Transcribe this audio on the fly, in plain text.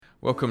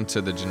Welcome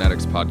to the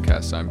Genetics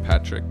Podcast. I'm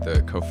Patrick,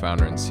 the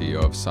co-founder and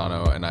CEO of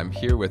Sano, and I'm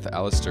here with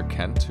Alastair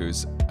Kent,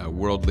 who's a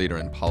world leader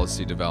in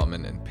policy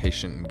development and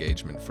patient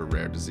engagement for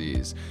rare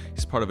disease.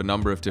 He's part of a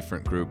number of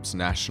different groups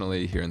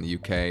nationally here in the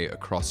UK,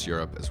 across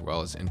Europe, as well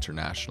as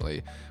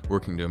internationally,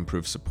 working to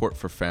improve support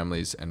for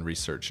families and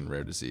research in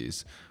rare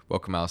disease.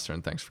 Welcome, Alastair,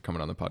 and thanks for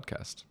coming on the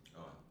podcast.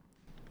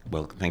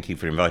 Well, thank you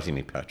for inviting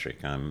me,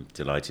 Patrick. I'm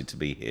delighted to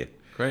be here.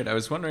 Great. I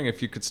was wondering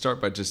if you could start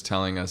by just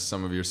telling us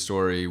some of your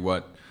story,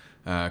 what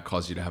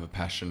caused you to have a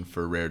passion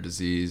for rare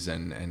disease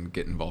and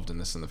get involved in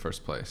this in the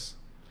first place?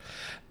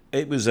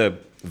 It was a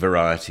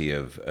variety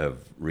of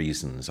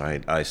reasons.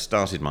 I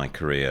started my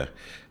career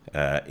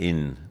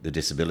in the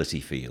disability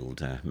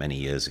field many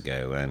years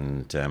ago,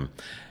 and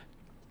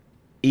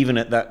even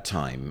at that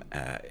time,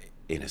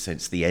 in a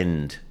sense, the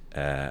end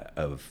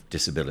of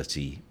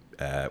disability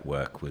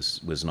work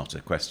was not a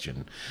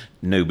question.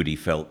 Nobody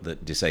felt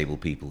that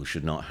disabled people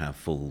should not have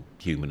full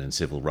human and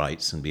civil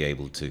rights and be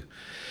able to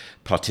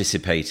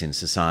participate in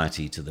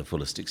society to the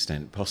fullest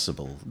extent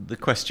possible. The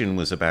question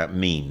was about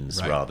means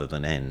rather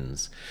than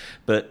ends.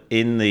 But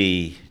in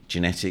the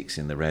genetics,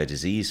 in the rare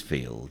disease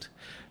field,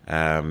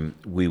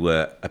 we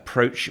were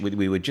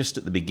just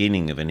at the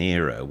beginning of an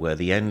era where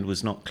the end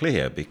was not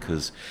clear,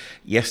 because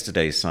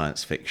yesterday's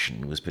science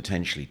fiction was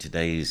potentially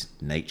today's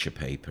Nature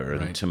paper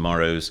and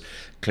tomorrow's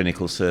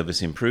clinical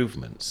service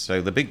improvements.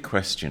 So the big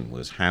question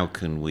was, how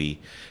can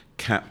we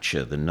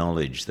capture the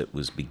knowledge that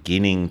was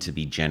beginning to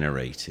be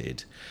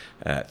generated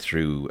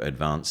through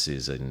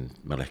advances in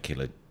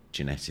molecular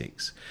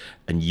genetics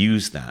and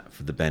use that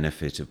for the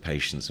benefit of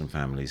patients and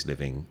families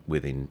living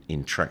with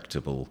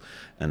intractable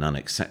and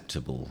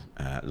unacceptable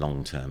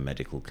long-term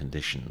medical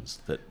conditions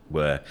that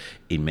were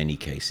in many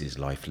cases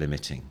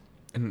life-limiting.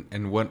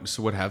 And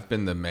what have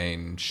been the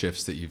main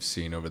shifts that you've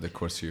seen over the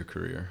course of your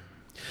career?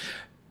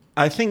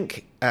 I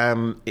think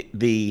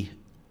the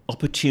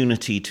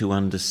opportunity to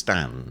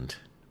understand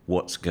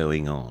what's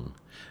going on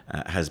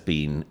has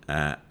been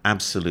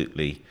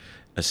absolutely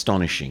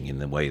astonishing in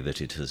the way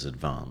that it has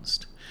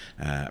advanced.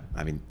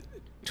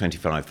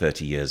 25,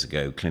 30 years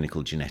ago,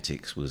 clinical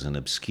genetics was an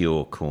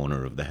obscure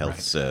corner of the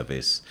health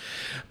service,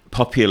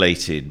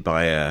 populated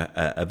by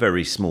a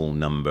very small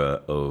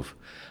number of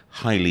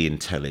highly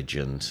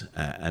intelligent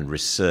and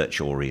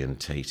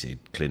research-orientated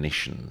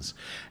clinicians.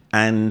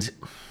 And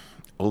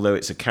although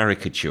it's a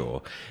caricature,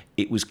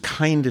 it was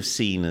kind of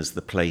seen as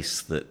the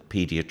place that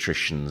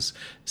pediatricians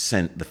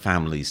sent the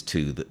families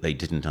to that they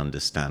didn't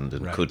understand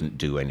and couldn't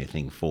do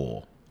anything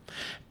for.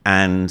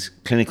 And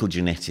clinical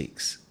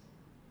genetics,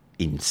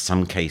 in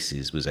some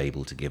cases, was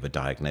able to give a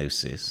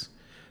diagnosis,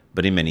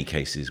 but in many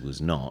cases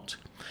was not.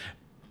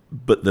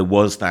 But there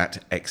was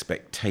that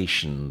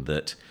expectation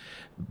that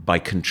by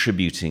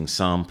contributing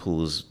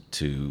samples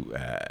to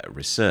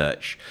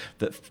research,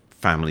 that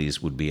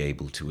families would be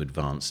able to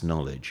advance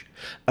knowledge.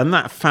 And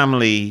that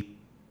family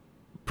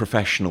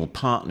professional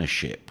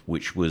partnership,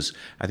 which was,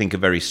 I think, a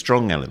very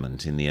strong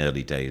element in the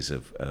early days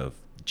of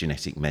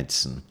genetic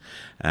medicine,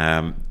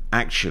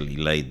 actually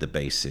laid the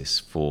basis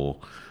for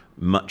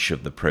much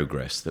of the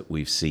progress that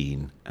we've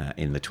seen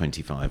in the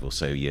 25 or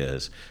so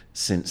years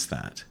since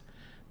that.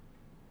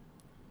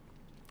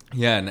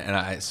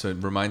 Yeah, so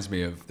it reminds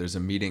me of, there's a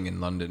meeting in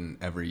London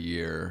every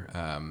year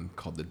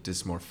called the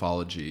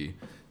Dysmorphology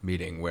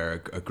meeting,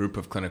 where a group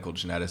of clinical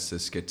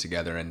geneticists get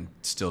together and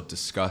still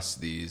discuss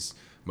these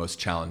most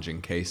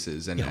challenging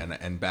cases.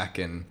 And back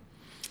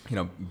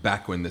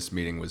when this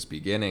meeting was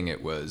beginning,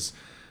 it was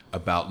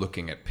about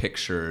looking at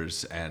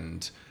pictures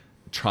and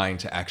trying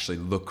to actually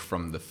look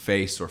from the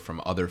face or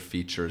from other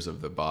features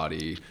of the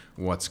body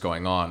what's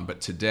going on.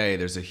 But today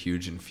there's a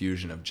huge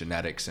infusion of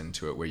genetics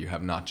into it, where you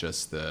have not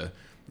just the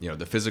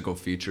physical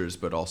features,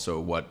 but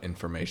also what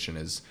information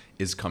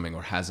is coming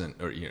or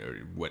hasn't, or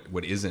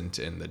what isn't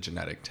in the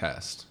genetic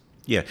test.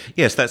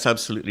 Yes, that's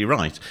absolutely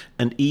right.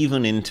 And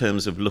even in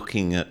terms of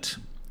looking at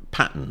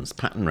pattern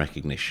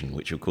recognition,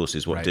 which of course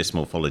is what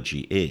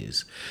dysmorphology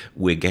is,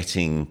 we're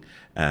getting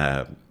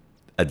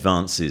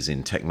advances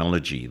in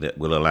technology that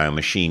will allow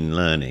machine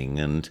learning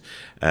and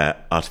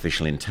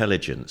artificial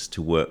intelligence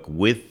to work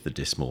with the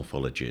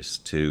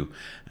dysmorphologist to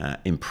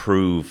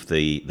improve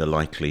the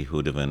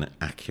likelihood of an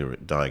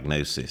accurate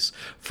diagnosis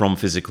from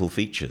physical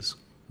features.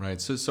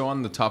 Right. So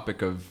on the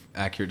topic of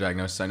accurate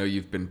diagnosis, I know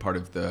you've been part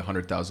of the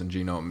 100,000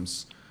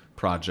 Genomes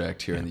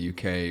project here in the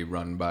UK,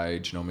 run by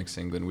Genomics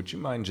England. Would you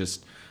mind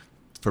just,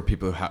 for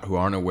people who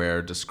aren't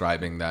aware,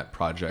 describing that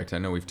project? I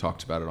know we've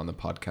talked about it on the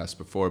podcast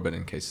before, but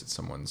in case it's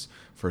someone's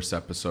first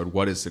episode,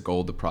 what is the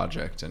goal of the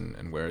project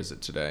and where is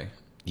it today?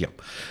 Yeah.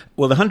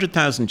 Well, the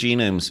 100,000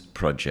 Genomes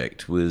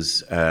project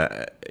was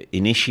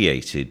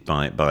initiated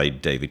by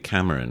David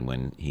Cameron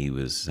when he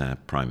was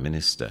Prime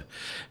Minister.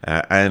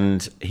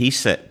 And he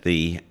set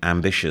the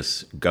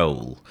ambitious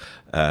goal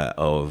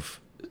of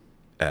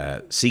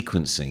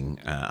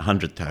sequencing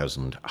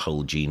 100,000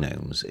 whole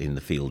genomes in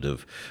the field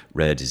of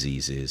rare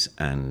diseases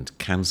and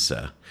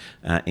cancer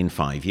in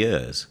 5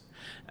 years.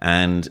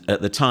 And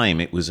at the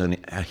time, it was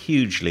a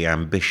hugely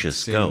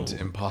ambitious goal. Seemed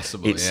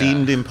impossible. It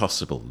seemed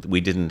impossible. We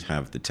didn't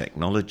have the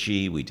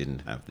technology, we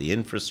didn't have the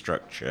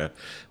infrastructure,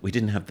 we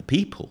didn't have the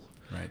people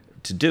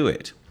to do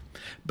it.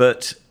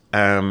 But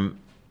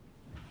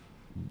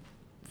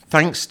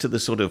thanks to the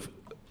sort of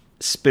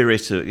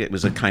spirit, it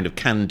was a kind of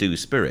can-do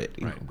spirit.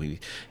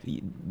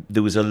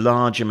 There was a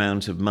large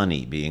amount of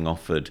money being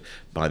offered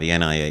by the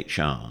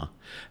NIHR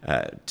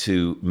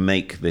to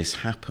make this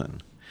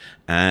happen.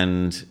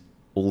 And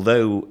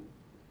although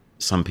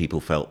some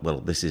people felt, well,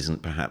 this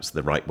isn't perhaps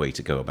the right way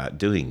to go about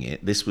doing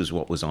it, this was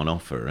what was on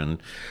offer,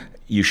 and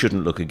you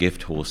shouldn't look a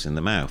gift horse in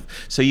the mouth.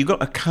 So you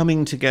got a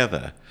coming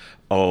together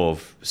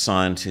of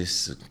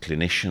scientists and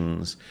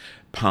clinicians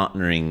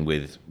partnering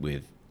with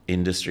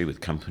industry,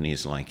 with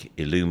companies like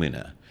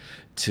Illumina,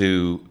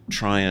 to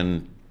try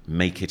and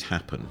make it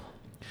happen.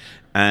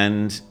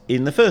 And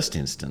in the first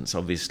instance,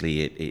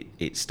 obviously,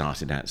 it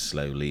started out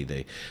slowly.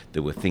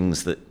 There were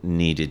things that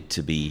needed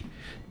to be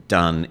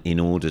done in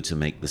order to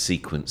make the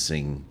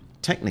sequencing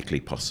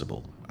technically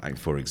possible.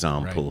 For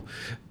example,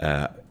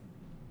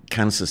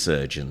 cancer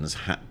surgeons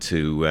had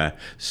to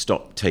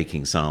stop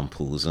taking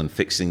samples and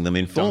fixing them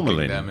in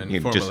formalin.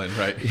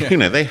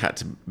 They had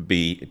to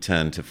be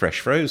turned to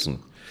fresh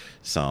frozen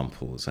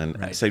samples.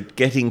 And so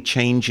getting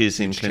changes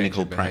in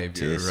clinical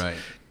practice,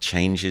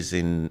 changes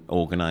in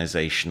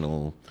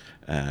organizational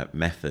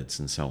methods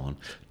and so on,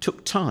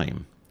 took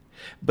time.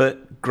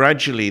 But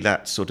gradually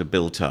that sort of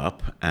built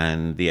up,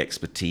 and the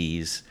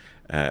expertise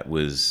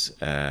was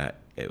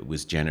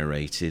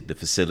generated. The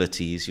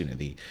facilities,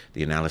 the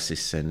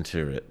analysis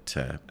centre at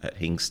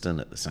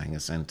Hingston, at the Sanger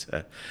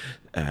Centre,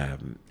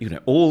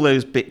 all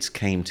those bits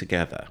came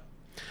together.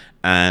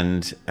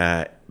 And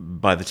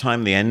by the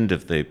time the end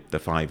of the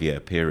 5-year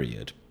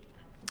period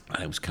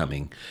was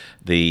coming,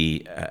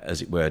 the,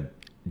 as it were,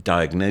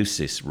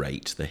 diagnosis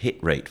rate, the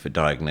hit rate for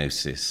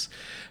diagnosis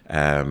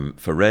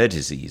for rare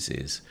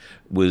diseases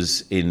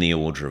was in the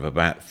order of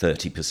about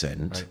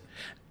 30%. Right.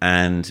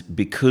 And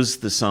because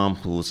the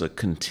samples are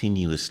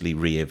continuously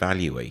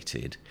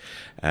re-evaluated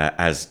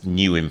as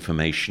new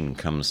information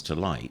comes to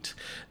light,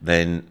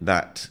 then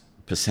that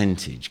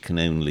percentage can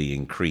only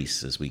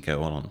increase as we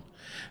go on.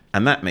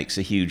 And that makes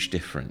a huge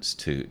difference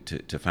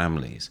to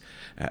families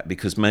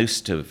because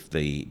most of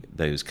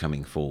those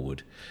coming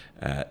forward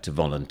to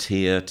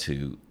volunteer,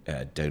 to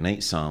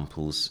donate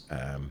samples,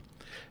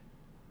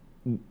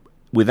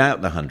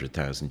 without the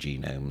 100,000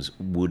 genomes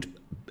would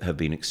have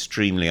been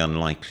extremely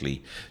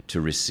unlikely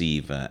to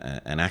receive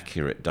an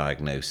accurate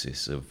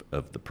diagnosis of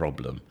the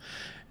problem,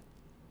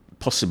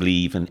 possibly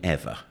even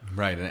ever.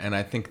 Right, and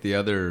I think the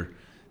other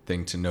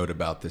thing to note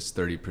about this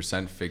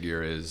 30%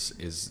 figure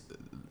is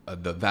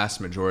the vast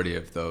majority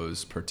of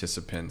those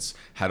participants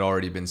had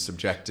already been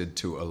subjected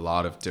to a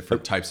lot of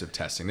different types of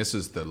testing. This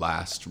is the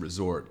last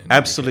resort.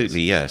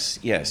 Absolutely,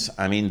 yes.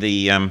 I mean,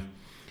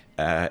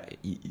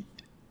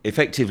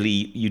 effectively,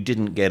 you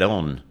didn't get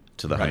on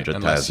to the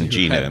 100,000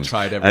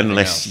 genomes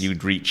unless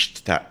you'd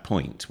reached that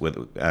point.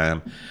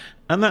 And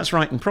that's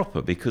right and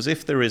proper, because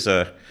if there is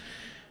a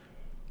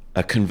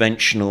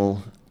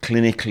conventional,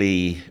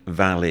 clinically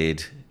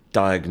valid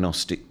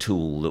diagnostic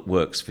tool that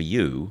works for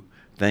you,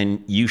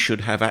 then you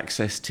should have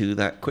access to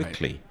that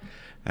quickly.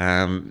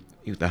 The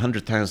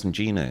 100,000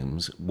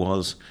 genomes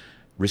was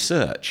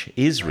research,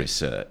 is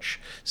research.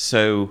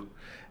 So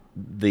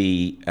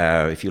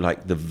if you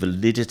like, the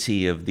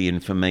validity of the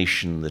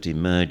information that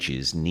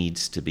emerges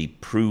needs to be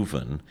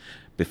proven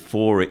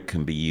before it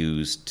can be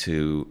used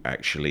to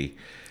actually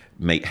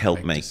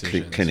help make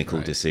clinical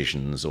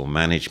decisions or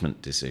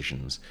management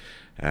decisions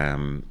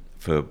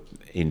for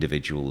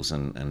individuals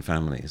and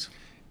families.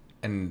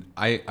 And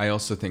I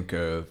also think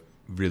a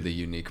really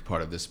unique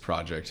part of this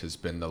project has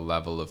been the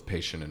level of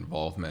patient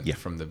involvement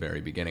from the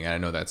very beginning. And I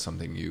know that's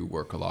something you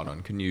work a lot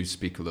on. Can you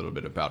speak a little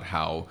bit about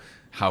how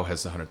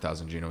has the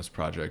 100,000 Genomes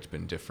Project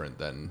been different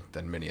than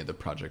many of the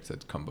projects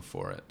that come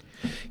before it?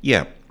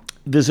 Yeah,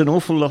 there's an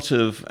awful lot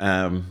of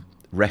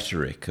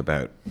rhetoric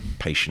about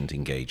patient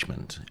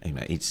engagement.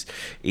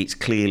 It's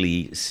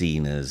clearly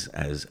seen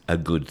as a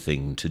good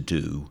thing to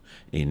do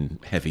in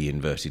heavy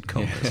inverted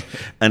commas.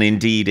 And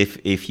indeed,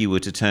 if you were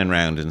to turn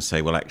around and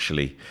say, well,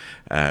 actually,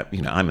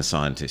 I'm a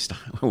scientist.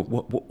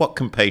 What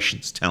can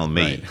patients tell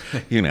me?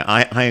 Right.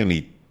 I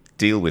only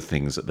deal with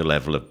things at the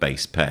level of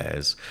base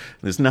pairs.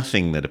 There's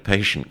nothing that a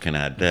patient can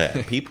add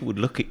there. People would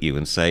look at you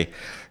and say,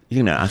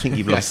 I think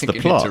you've lost the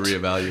plot. You need to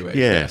reevaluate.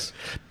 Yes,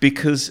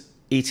 because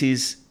it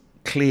is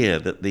clear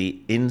that the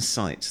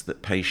insights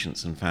that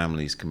patients and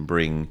families can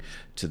bring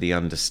to the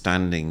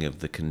understanding of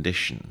the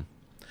condition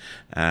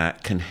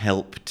can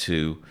help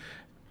to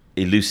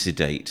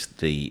elucidate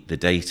the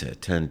data,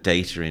 turn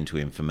data into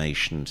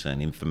information,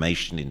 turn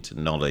information into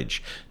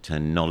knowledge,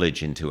 turn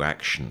knowledge into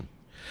action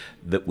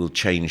that will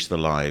change the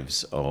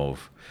lives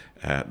of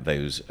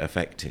those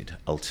affected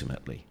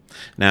ultimately.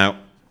 Now,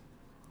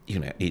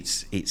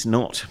 it's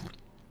not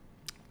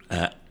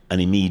an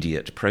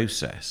immediate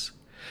process,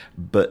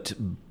 but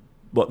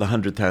what the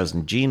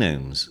 100,000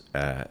 Genomes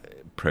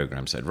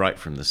program said right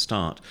from the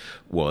start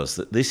was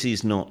that this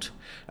is not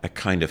a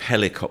kind of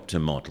helicopter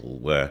model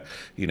where,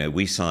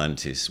 we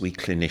scientists, we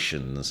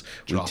clinicians,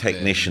 we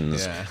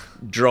technicians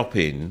drop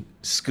in,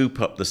 scoop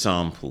up the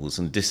samples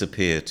and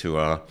disappear to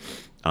our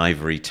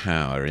ivory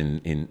tower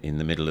in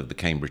the middle of the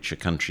Cambridgeshire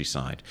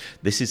countryside.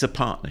 This is a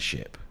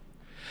partnership.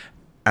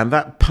 And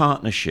that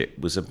partnership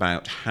was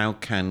about how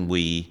can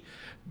we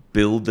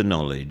build the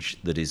knowledge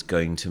that is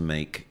going to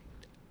make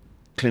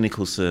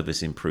clinical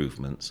service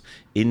improvements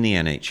in the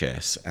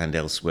NHS and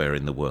elsewhere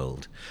in the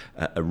world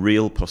a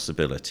real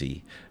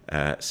possibility,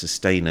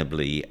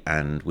 sustainably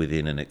and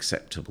within an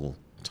acceptable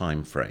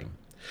time frame.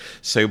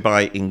 So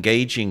by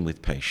engaging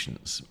with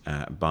patients,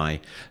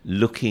 by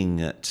looking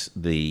at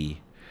the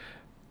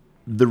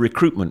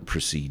recruitment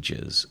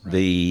procedures, right,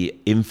 the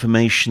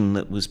information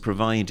that was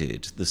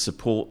provided, the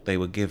support they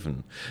were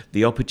given,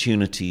 the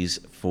opportunities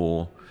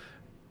for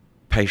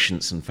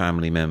patients and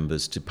family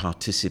members to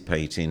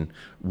participate in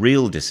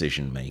real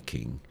decision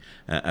making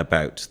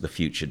about the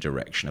future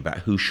direction, about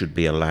who should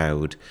be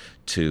allowed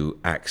to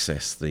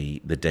access the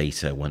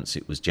data once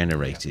it was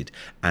generated,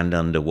 and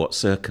under what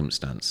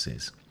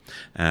circumstances,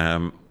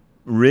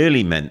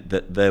 really meant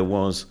that there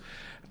was,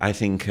 I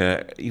think,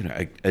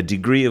 a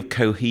degree of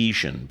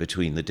cohesion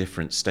between the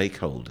different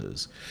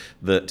stakeholders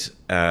that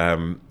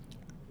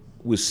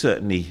was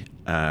certainly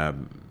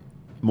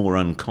more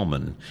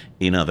uncommon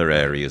in other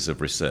areas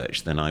of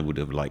research than I would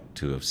have liked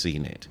to have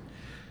seen it.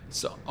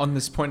 So on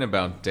this point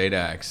about data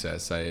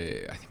access, I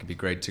think it'd be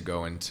great to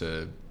go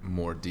into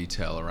more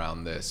detail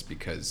around this,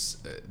 because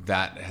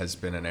that has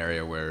been an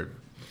area where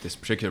this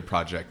particular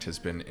project has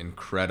been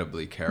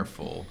incredibly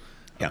careful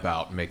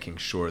about making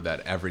sure that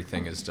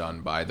everything is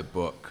done by the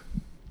book,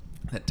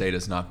 that data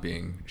is not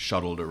being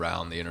shuttled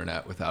around the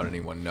internet without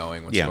anyone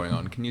knowing what's going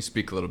on. Can you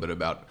speak a little bit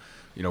about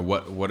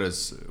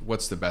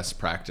what's the best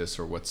practice,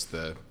 or what's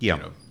the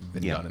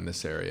been done in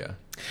this area?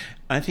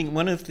 I think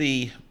one of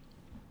the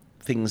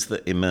things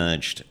that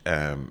emerged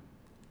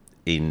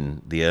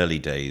in the early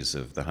days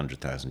of the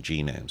 100,000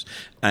 genomes,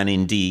 and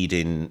indeed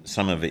in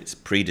some of its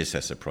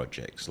predecessor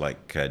projects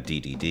like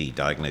DDD,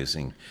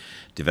 Diagnosing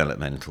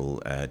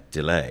Developmental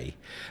Delay,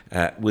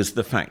 was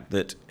the fact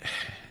that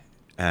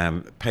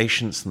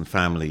patients and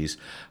families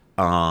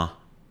are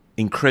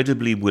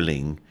incredibly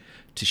willing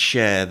to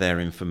share their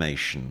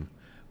information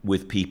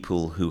with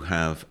people who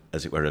have,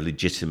 as it were, a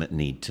legitimate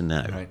need to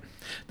know. Right.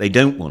 They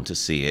don't want to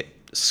see it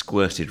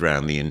squirted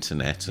around the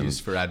internet and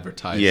used for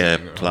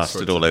advertising,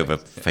 plastered all over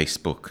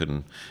Facebook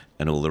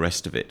and all the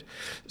rest of it.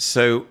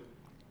 So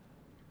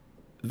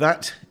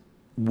that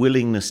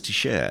willingness to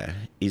share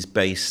is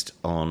based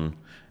on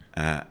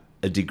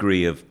a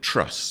degree of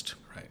trust.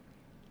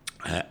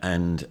 Right.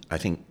 And I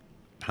think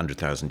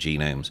 100,000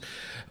 genomes,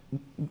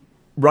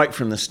 right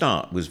from the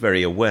start, was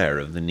very aware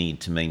of the need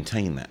to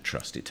maintain that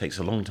trust. It takes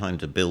a long time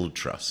to build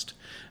trust,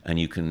 and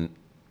you can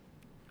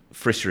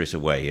fritter it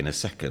away in a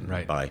second,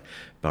 right,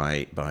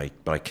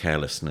 by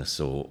carelessness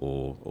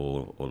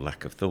or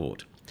lack of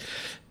thought.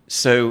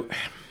 So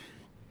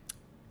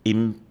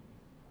in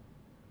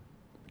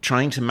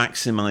trying to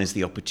maximize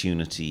the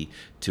opportunity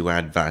to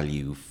add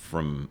value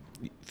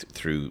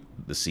through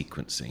the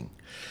sequencing,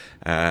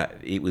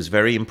 it was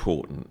very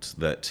important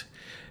that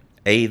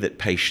that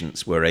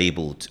patients were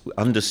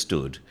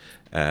understood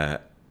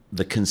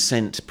the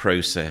consent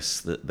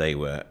process that they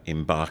were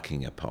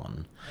embarking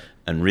upon,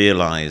 and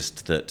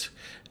realized that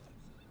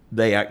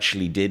they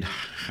actually did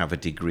have a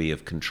degree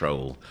of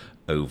control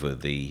over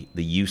the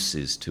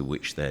uses to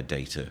which their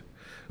data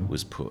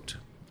was put.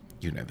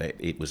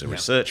 It was a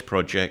research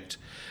project,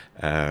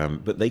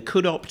 but they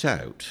could opt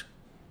out.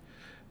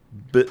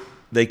 But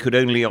they could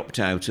only opt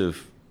out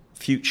of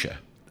future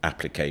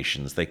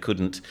applications. They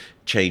couldn't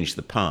change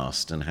the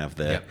past and have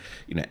their,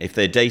 if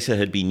their data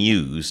had been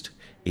used,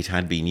 it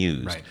had been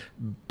used. Right.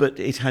 But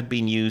it had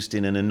been used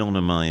in an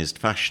anonymized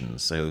fashion,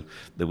 so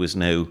there was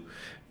no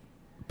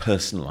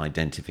personal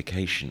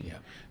identification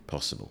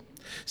possible.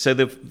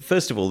 So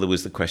first of all, there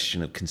was the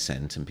question of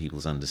consent and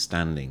people's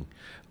understanding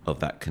of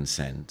that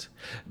consent.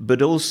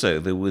 But also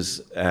there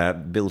was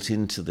built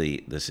into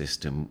the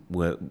system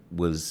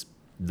was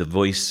the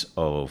voice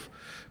of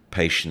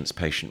patients,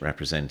 patient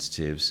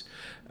representatives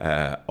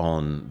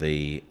on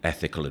the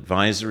Ethical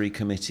Advisory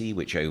Committee,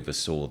 which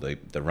oversaw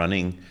the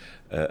running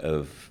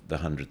of the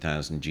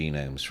 100,000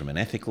 genomes from an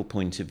ethical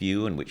point of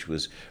view, and which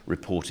was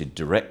reported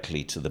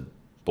directly to the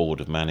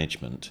Board of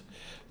Management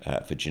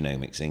for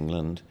Genomics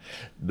England.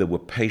 There were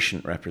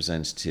patient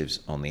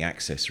representatives on the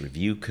Access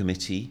Review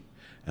Committee,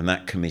 and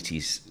that committee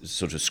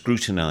sort of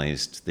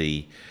scrutinised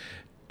the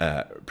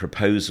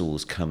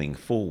proposals coming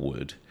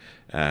forward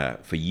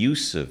for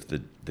use of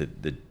the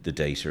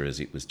data as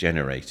it was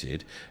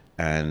generated,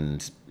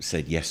 and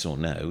said yes or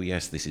no.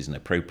 Yes, this is an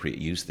appropriate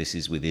use. This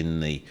is within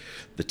the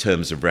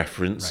terms of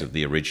reference of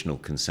the original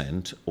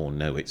consent, or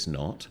no, it's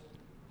not.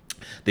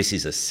 This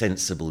is a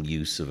sensible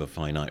use of a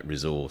finite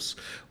resource,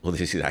 or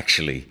this is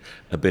actually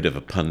a bit of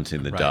a punt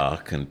in the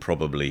dark and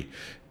probably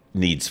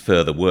needs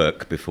further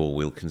work before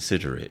we'll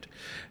consider it,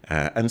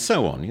 and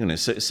so on.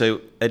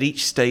 So at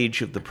each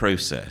stage of the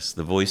process,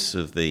 the voice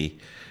of the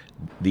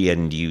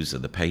end user,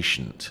 the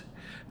patient,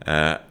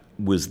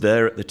 was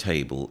there at the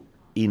table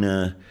in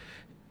a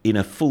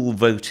full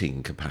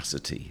voting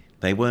capacity.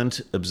 They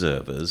weren't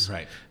observers.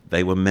 Right.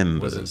 They were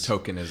members. It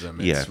wasn't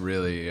tokenism. It's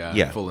really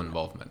full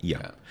involvement.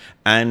 Yeah.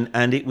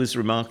 And it was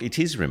it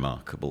is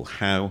remarkable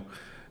how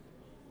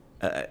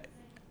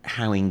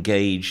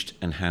engaged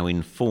and how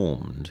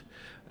informed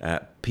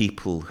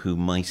people who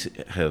might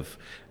have,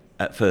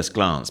 at first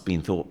glance,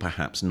 been thought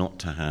perhaps not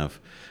to have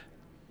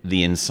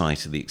the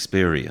insight of the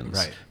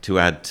experience to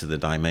add to the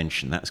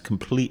dimension. That's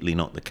completely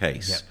not the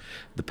case. Yep.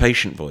 The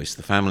patient voice,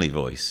 the family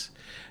voice,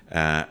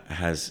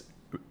 has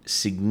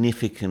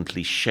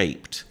significantly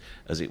shaped,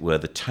 as it were,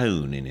 the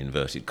tone, in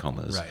inverted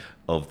commas,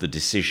 of the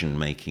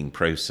decision-making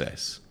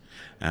process.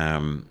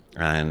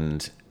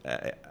 And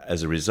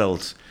as a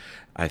result,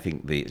 I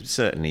think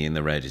certainly in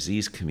the rare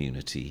disease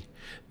community,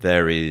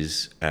 there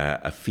is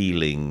a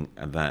feeling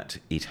that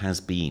it has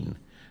been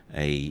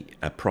a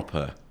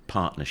proper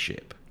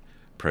partnership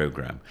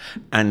program.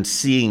 And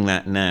seeing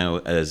that now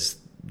as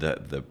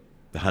the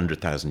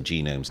 100,000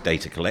 genomes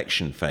data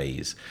collection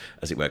phase,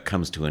 as it were,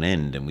 comes to an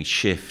end and we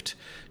shift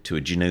to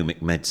a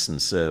genomic medicine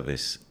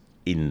service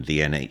in the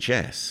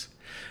NHS,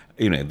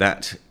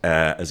 that,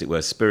 as it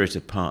were, spirit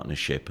of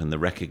partnership and the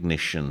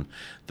recognition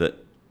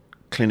that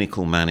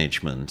clinical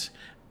management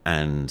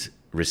and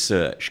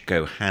research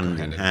go hand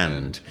in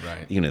hand.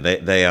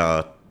 Right. They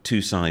are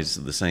two sides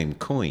of the same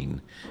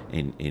coin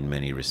in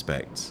many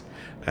respects,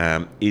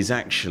 is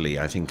actually,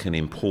 I think, an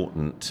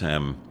important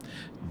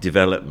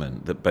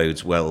development that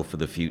bodes well for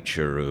the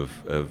future of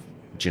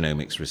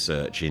genomics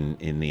research in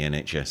the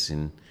NHS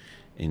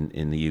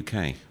in the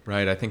UK.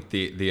 Right. I think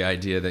the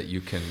idea that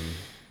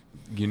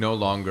you no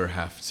longer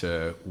have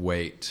to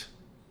wait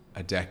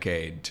a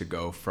decade to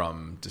go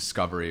from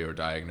discovery or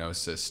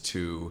diagnosis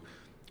to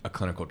a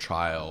clinical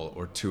trial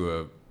or to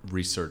a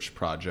research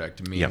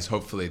project means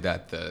hopefully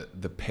that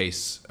the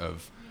pace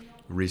of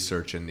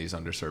research in these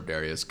underserved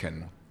areas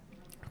can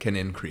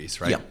increase,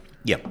 right?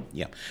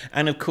 Yeah.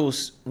 And of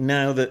course,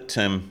 now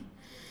that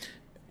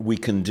we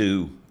can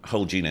do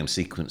whole genome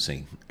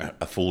sequencing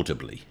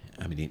affordably,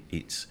 I mean,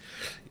 it's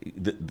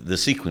the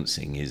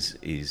sequencing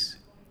is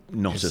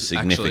not a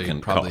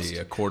significant probably cost.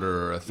 A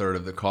quarter or a third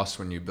of the cost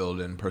when you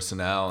build in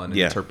personnel and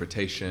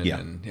interpretation.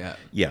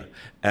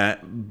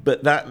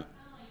 But that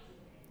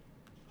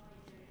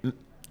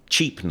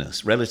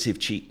relative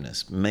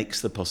cheapness,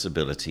 makes the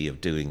possibility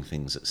of doing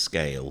things at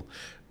scale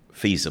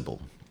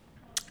feasible.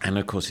 And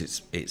of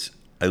course, it's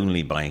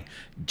only by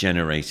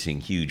generating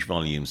huge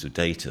volumes of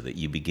data that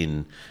you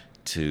begin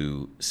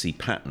to see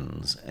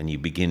patterns and you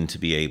begin to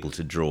be able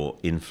to draw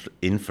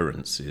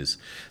inferences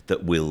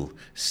that will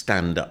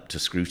stand up to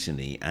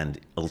scrutiny and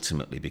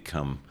ultimately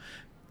become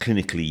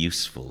clinically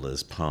useful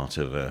as part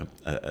of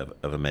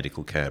a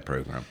medical care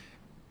program.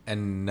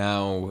 And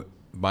now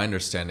my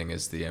understanding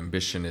is the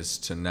ambition is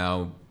to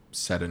now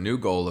set a new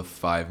goal of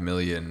 5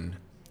 million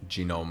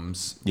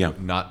genomes. Yeah.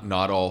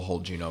 Not all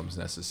whole genomes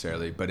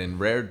necessarily, but in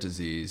rare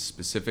disease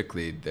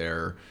specifically,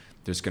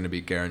 there's going to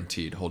be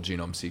guaranteed whole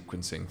genome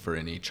sequencing for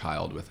any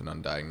child with an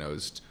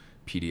undiagnosed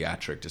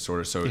pediatric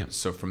disorder.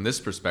 So from this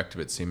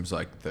perspective, it seems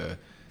like the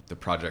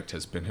project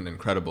has been an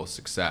incredible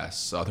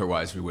success.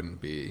 Otherwise, we wouldn't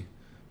be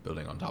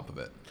building on top of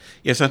it.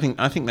 Yes, I think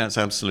that's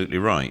absolutely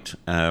right.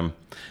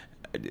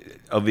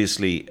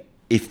 Obviously,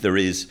 if there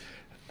is,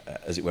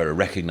 as it were, a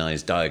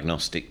recognized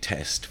diagnostic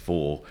test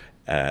for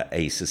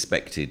a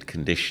suspected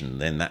condition,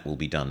 then that will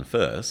be done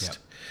first.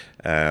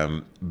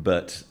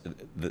 But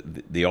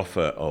the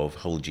offer of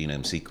whole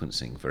genome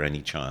sequencing for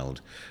any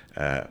child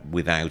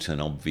without an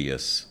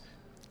obvious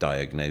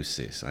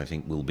diagnosis, I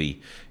think, will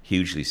be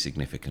hugely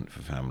significant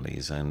for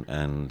families,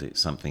 and it's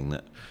something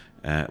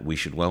that we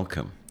should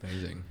welcome.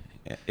 Amazing.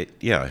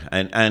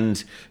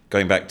 And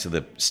going back to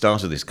the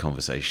start of this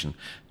conversation,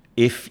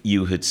 if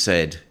you had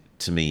said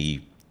to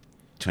me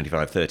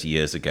 25, 30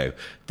 years ago,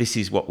 this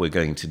is what we're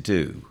going to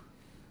do,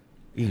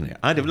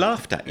 I'd have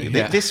laughed at you.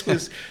 Yeah. This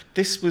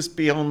was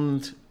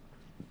beyond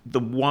the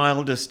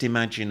wildest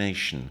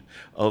imagination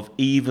of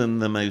even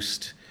the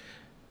most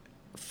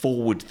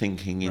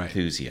forward-thinking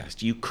enthusiast.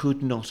 Right. You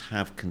could not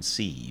have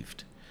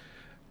conceived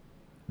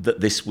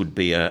that this would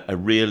be a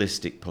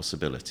realistic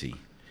possibility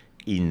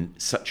in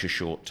such a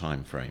short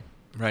time frame.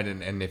 Right,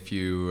 and if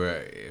you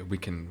we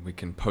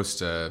can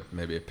post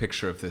maybe a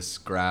picture of this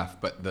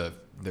graph, but the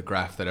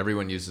graph that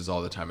everyone uses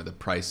all the time of the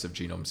price of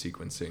genome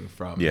sequencing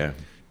from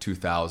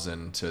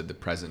 2000 to the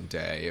present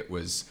day. It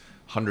was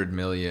 $100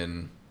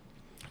 million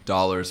for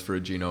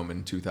a genome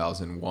in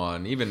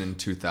 2001. Even in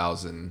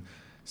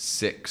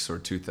 2006 or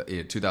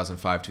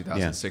 2005,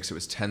 2006, it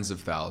was tens of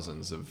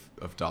thousands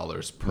of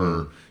dollars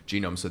per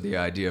genome. So the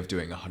idea of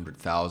doing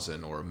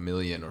 100,000 or 1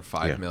 million or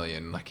 5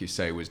 million, like you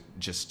say, was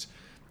just,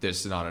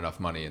 there's not enough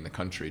money in the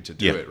country to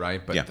do it,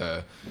 right? But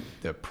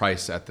the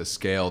price at the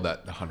scale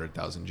that the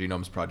 100,000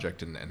 Genomes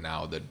Project and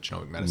now the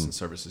Genomic Medicine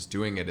Service is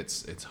doing it,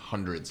 it's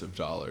hundreds of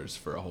dollars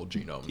for a whole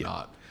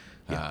genome,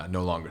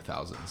 no longer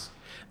thousands.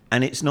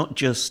 And it's not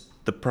just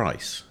the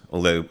price,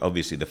 although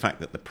obviously the fact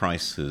that the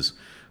price has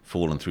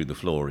fallen through the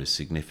floor is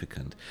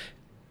significant.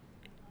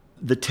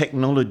 The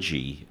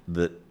technology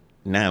that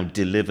now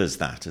delivers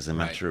that as a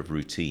matter of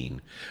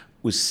routine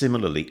was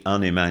similarly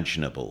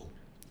unimaginable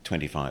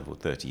 25 or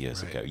 30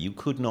 years ago. You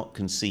could not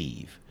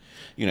conceive,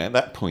 at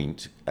that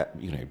point,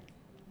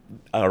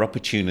 our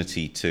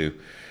opportunity to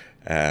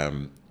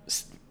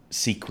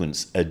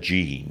sequence a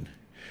gene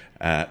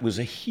was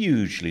a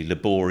hugely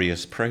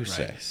laborious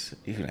process.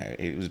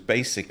 It was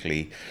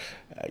basically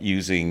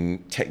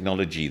using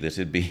technology that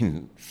had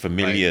been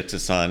familiar to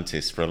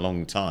scientists for a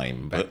long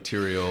time.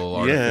 Bacterial,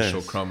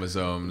 artificial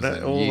chromosomes,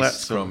 and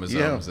yeast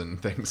chromosomes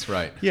and things,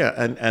 Yeah,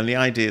 and the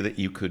idea that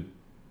you could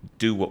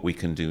do what we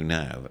can do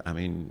now, I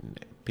mean,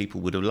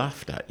 people would have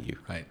laughed at you.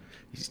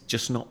 It's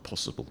just not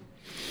possible.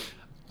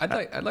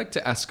 I'd like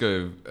to ask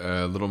a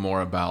little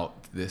more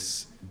about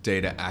this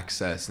data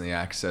access and the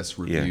access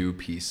review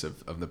piece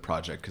of the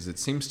project, because it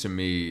seems to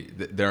me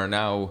that there are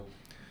now,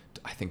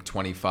 I think,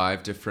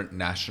 25 different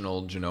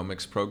national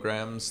genomics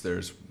programs.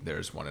 There's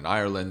one in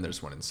Ireland,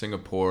 there's one in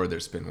Singapore,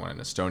 there's been one in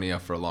Estonia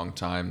for a long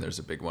time, there's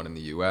a big one in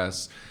the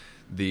US.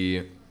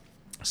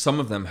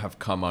 Some of them have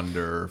come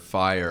under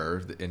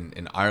fire.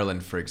 In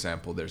Ireland, for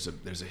example, there's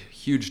a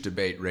huge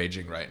debate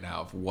raging right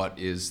now of what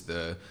is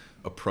the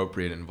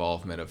appropriate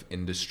involvement of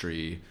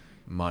industry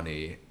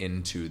money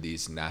into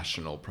these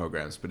national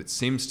programs. But it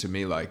seems to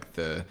me like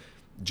the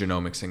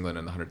Genomics England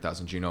and the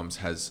 100,000 Genomes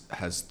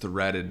has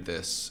threaded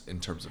this in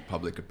terms of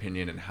public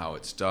opinion and how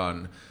it's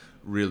done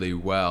really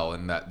well,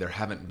 and that there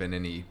haven't been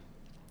any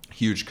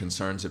huge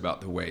concerns about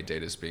the way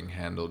data is being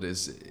handled.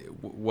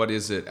 What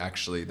is it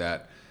actually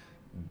that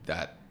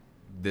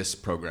this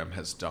program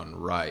has done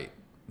right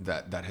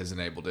that has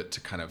enabled it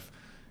to kind of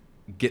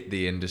get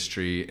the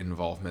industry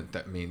involvement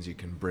that means you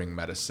can bring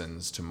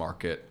medicines to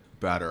market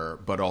better,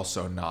 but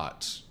also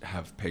not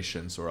have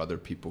patients or other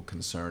people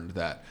concerned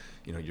that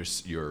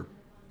you're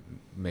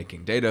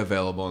making data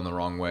available in the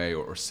wrong way,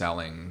 or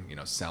selling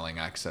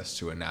access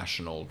to a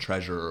national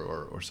treasure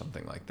or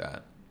something like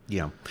that?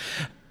 Yeah,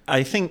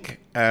 I think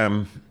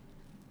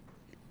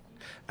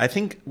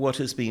what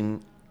has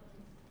been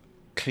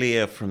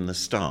clear from the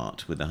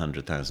start with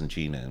 100,000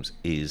 genomes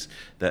is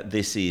that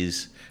this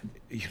is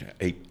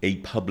a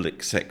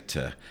public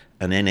sector,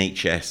 an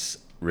NHS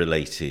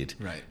related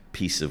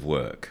piece of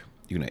work.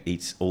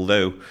 It's,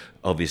 although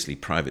obviously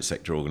private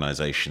sector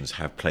organizations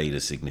have played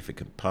a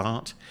significant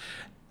part,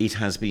 it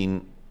has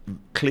been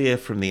clear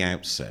from the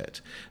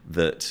outset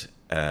that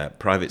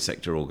private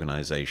sector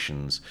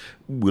organizations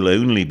will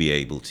only be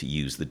able to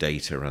use the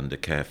data under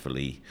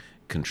carefully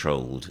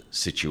controlled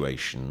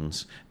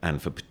situations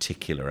and for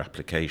particular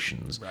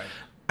applications.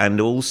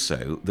 And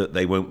also that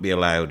they won't be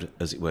allowed,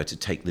 as it were, to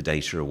take the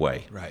data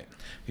away.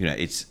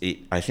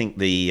 I think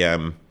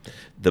the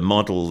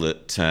model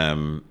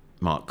that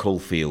Mark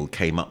Caulfield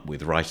came up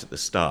with right at the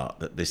start,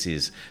 that this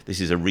is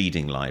a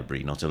reading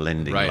library, not a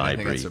lending library. I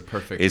think it's a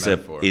perfect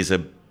metaphor. Is a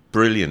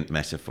brilliant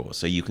metaphor.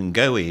 So you can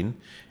go in,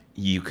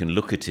 you can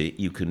look at it,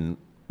 you can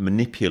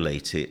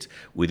manipulate it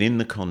within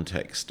the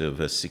context of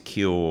a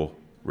secure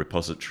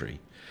repository.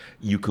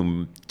 You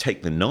can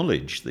take the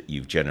knowledge that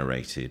you've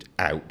generated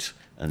out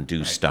and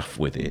do stuff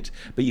with it,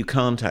 but you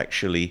can't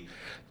actually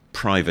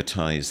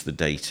privatize the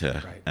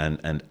data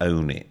and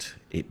own it.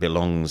 It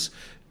belongs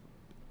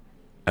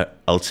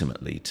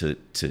ultimately to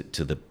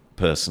the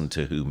person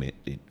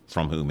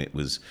from whom it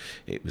was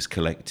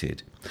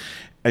collected.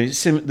 And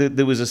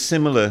there was a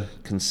similar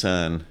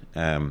concern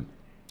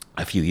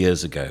a few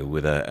years ago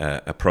with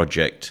a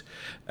project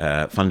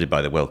funded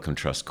by the Wellcome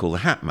Trust called the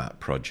HapMap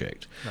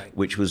project,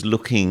 which was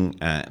looking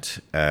at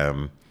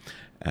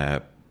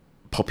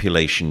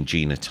population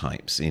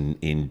genotypes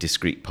in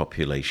discrete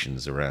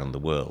populations around the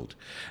world.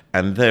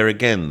 And there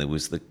again, there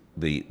was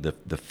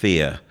the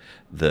fear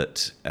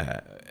that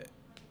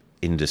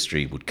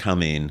industry would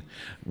come in,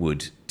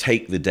 would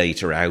take the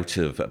data out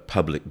of a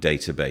public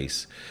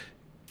database,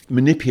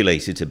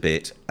 manipulate it a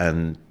bit,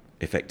 and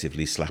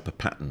effectively slap a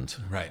patent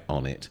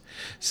on it.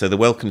 So the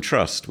Wellcome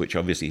Trust, which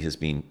obviously has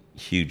been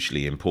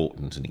hugely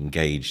important and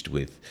engaged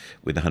with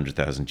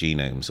 100,000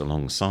 genomes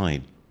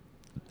alongside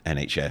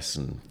NHS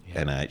and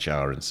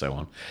NIHR and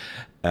so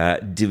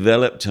on,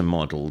 developed a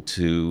model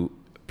to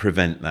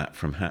prevent that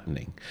from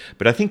happening.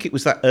 But I think it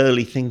was that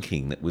early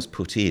thinking that was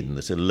put in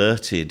that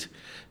alerted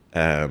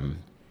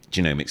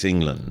Genomics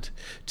England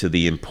to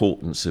the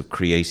importance of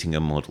creating a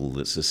model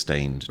that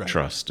sustained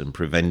trust and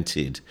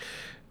prevented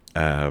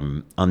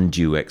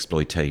undue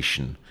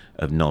exploitation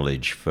of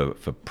knowledge for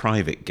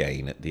private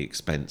gain at the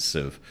expense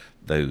of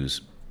those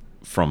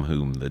from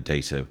whom the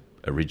data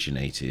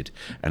originated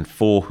and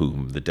for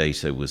whom the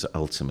data was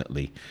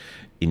ultimately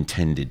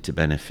intended to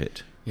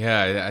benefit.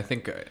 Yeah, I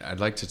think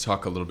I'd like to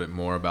talk a little bit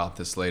more about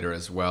this later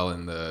as well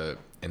in the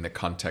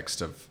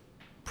context of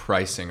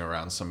pricing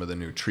around some of the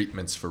new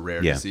treatments for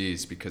rare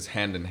disease, because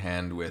hand in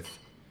hand with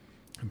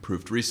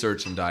improved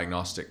research and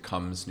diagnostic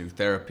comes new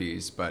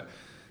therapies, but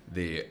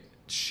the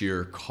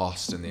sheer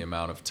cost and the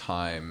amount of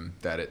time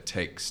that it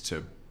takes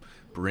to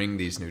bring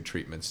these new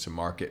treatments to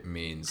market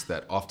means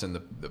that often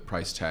the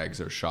price tags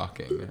are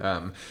shocking.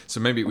 So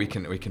maybe we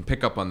can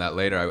pick up on that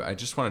later. I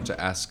just wanted to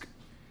ask,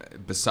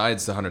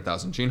 besides the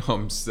 100,000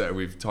 genomes that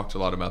we've talked a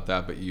lot about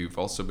that, but you've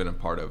also been a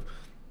part of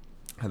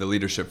the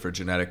leadership for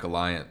Genetic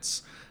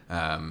Alliance.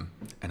 And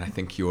I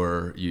think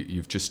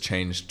you've just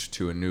changed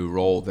to a new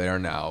role there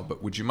now.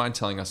 But would you mind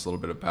telling us a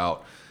little bit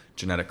about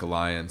Genetic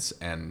Alliance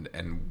and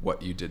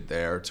what you did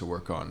there to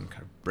work on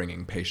kind of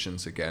bringing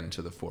patients again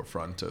to the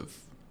forefront of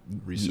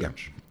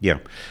research? Yeah.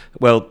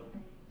 Well,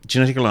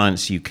 Genetic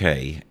Alliance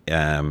UK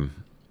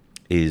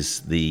is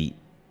the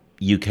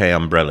UK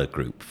umbrella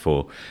group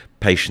for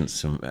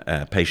patient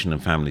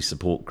and family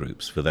support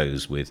groups for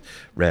those with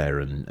rare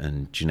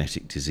and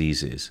genetic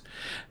diseases.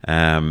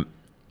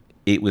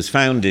 It was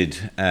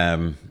founded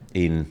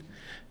in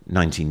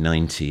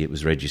 1990. It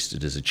was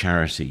registered as a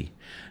charity,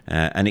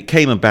 and it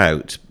came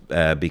about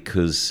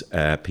because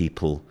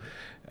people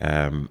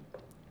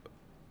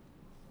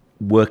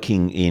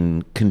working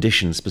in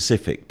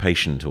condition-specific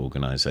patient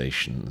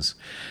organisations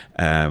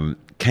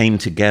came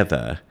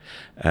together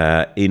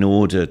in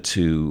order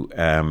to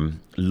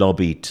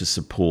lobby to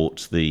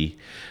support the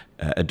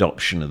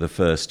adoption of the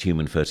first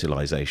Human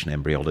Fertilisation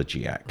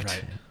Embryology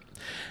Act.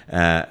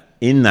 Right.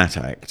 In that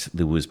act,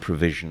 there was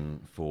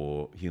provision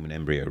for human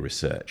embryo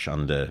research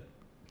under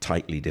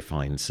tightly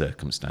defined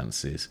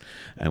circumstances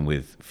and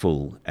with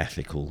full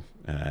ethical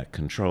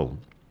control.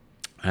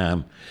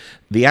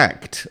 The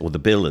Act, or the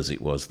bill as it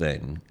was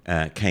then,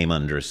 came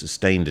under a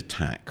sustained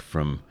attack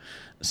from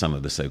some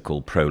of the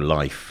so-called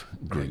pro-life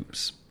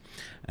groups.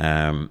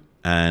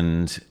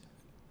 And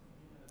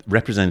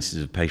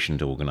representatives of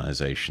patient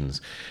organisations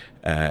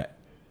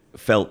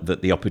felt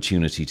that the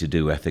opportunity to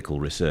do ethical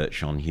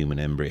research on human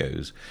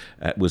embryos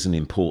was an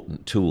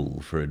important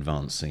tool for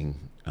advancing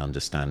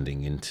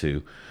understanding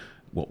into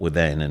what were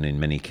then, and in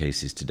many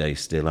cases today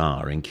still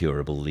are,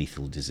 incurable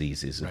lethal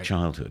diseases of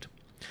childhood.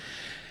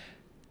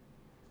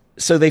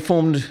 So they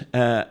formed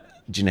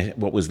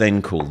what was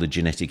then called the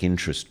Genetic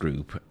Interest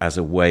Group as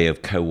a way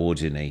of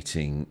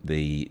coordinating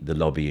the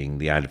lobbying,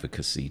 the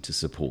advocacy to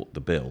support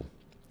the bill.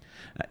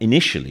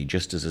 Initially,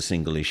 just as a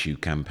single-issue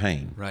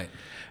campaign. Right.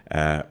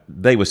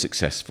 They were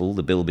successful.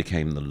 The bill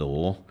became the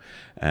law.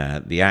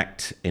 The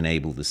Act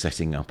enabled the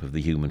setting up of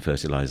the Human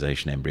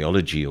Fertilisation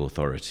Embryology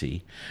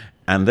Authority.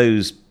 And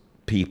those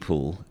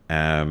people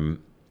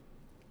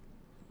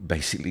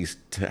basically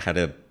had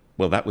a,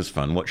 well, that was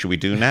fun, what should we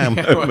do now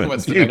moment.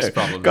 What's the next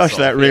problem? Gosh,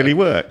 that really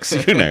works.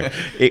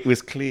 It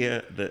was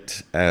clear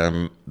that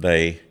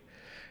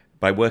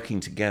by working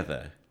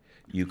together,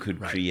 you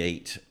could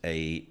create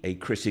a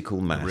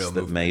critical mass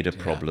that made a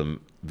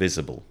problem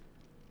visible.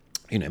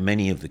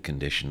 Many of the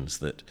conditions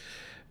that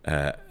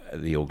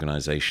the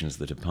organisations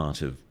that are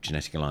part of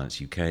Genetic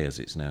Alliance UK, as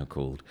it's now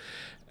called,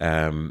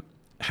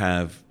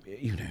 have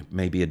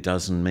maybe a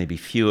dozen, maybe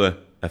fewer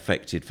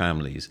affected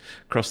families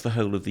across the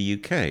whole of the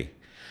UK.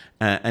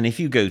 And if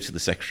you go to the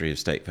Secretary of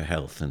State for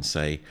Health and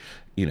say,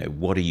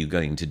 what are you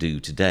going to do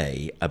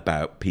today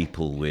about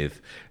people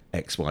with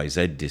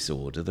XYZ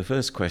disorder, the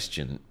first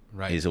question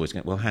is always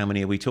going, well, how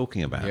many are we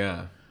talking about?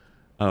 Yeah.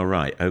 Oh,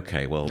 right.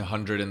 Okay. Well,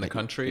 100 in the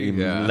country?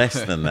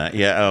 Less than that.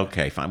 Yeah.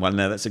 Okay, fine. Well,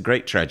 no, that's a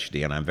great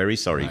tragedy, and I'm very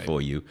sorry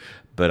for you,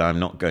 but I'm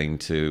not going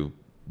to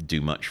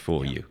do much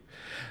for you.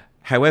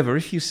 However,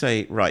 if you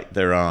say, right,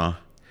 there are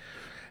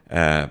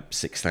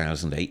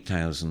 6,000,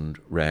 8,000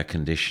 rare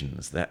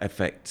conditions, that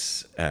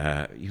affects,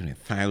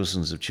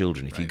 thousands of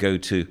children. If you go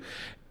to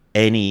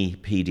any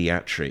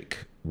pediatric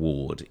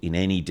ward in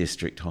any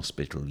district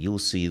hospital, you'll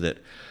see that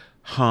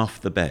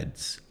half the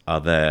beds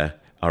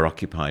are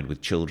occupied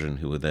with children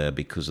who are there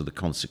because of the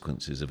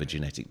consequences of a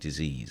genetic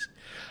disease.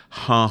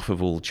 Half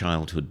of all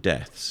childhood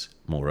deaths,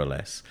 more or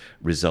less,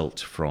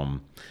 result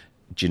from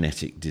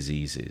genetic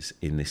diseases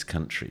in this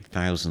country.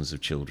 Thousands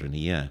of children a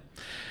year.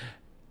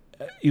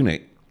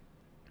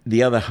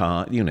 The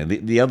other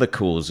the other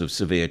cause of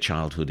severe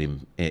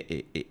childhood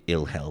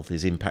ill health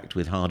is impact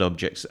with hard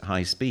objects at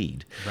high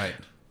speed. Right.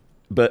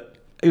 But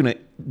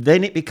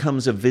then it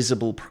becomes a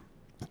visible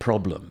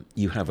problem.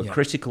 You have a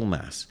critical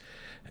mass.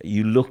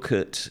 You look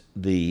at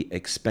the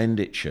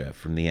expenditure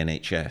from the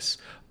NHS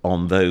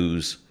on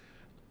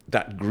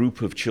that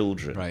group of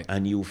children,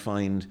 and you'll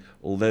find,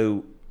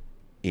 although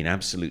in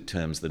absolute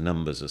terms the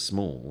numbers are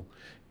small,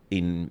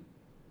 in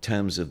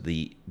terms of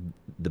the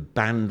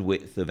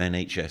bandwidth of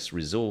NHS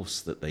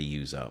resource that they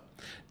use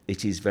up,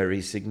 it is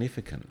very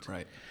significant.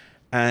 Right.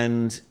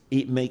 And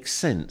it makes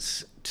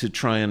sense to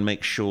try and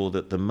make sure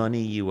that the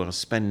money you are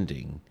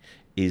spending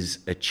is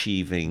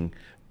achieving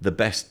the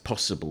best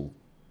possible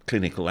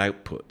clinical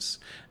outputs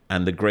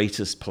and the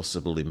greatest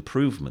possible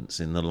improvements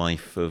in the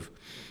life of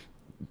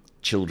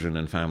children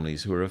and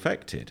families who are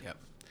affected. Yep.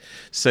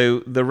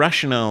 So the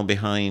rationale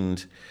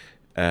behind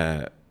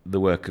the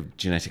work of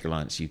Genetic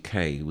Alliance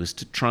UK was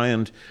to try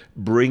and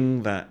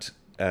bring that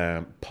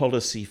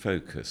policy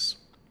focus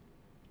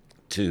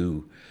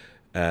to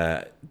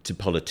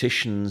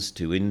politicians,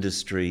 to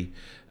industry,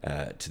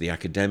 to the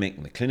academic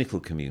and the clinical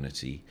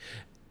community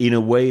in a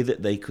way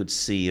that they could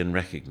see and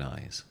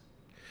recognise.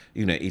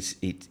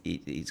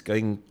 It's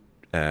going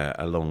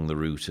along the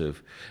route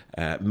of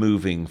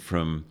moving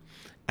from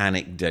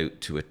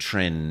anecdote to a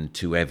trend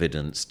to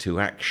evidence to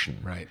action.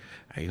 Right.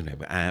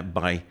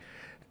 By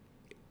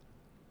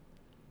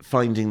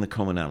finding the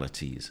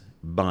commonalities,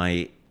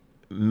 by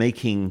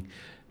making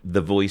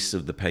the voice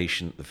of the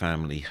patient, the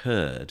family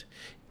heard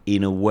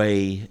in a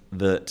way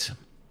that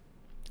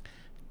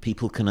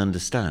people can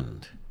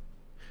understand,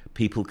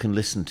 people can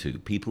listen to,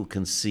 people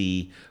can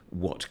see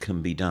what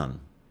can be done.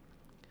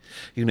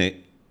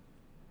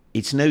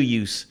 It's no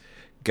use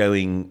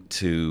going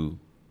to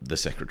the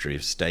Secretary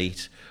of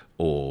State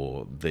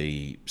or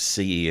the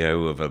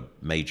CEO of a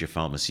major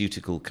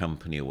pharmaceutical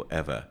company or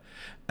whatever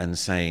and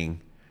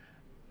saying,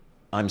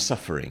 I'm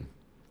suffering,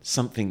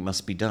 something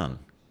must be done.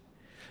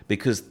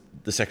 Because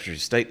the Secretary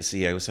of State, the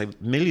CEO, will say,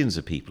 millions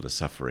of people are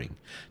suffering.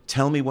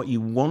 Tell me what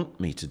you want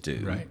me to do,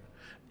 right,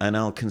 and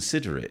I'll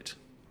consider it.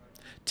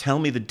 Tell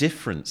me the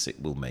difference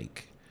it will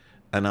make,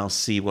 and I'll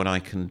see what I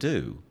can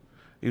do.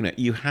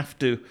 You have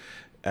to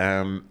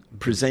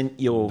present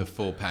the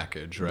full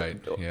package,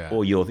 right? Yeah.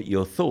 Or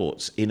your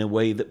thoughts in a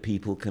way that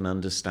people can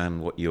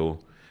understand what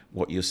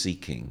you're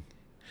seeking.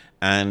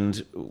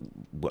 And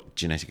what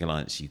Genetic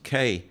Alliance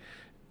UK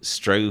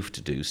strove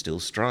to do, still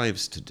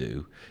strives to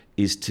do,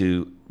 is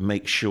to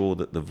make sure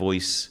that the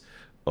voice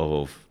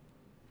of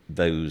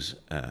those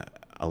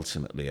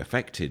ultimately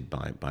affected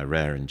by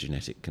rare and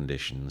genetic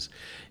conditions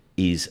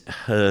is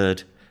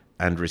heard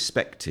and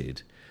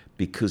respected,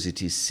 because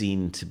it is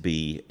seen to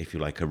be, if you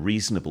like, a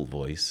reasonable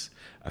voice,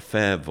 a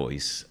fair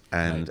voice,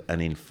 and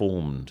an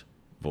informed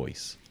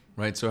voice.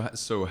 Right.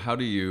 So how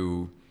do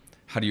you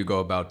go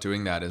about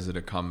doing that? Is it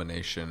a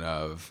combination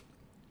of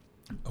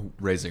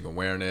raising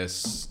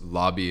awareness,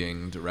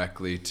 lobbying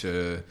directly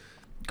to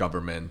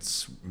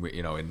governments,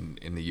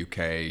 in the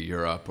UK,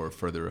 Europe, or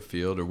further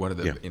afield, or what are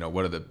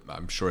the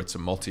I'm sure it's a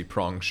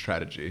multi-pronged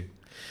strategy.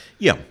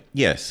 Yeah.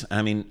 Yes.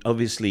 I mean,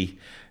 obviously,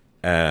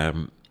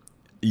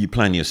 you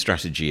plan your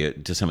strategy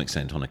to some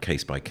extent on a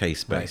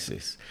case-by-case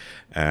basis.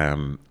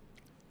 Right.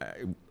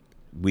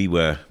 We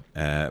were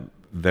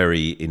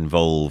very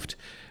involved,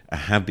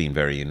 have been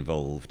very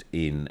involved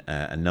in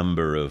a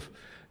number of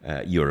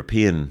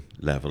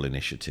European-level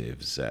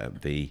initiatives,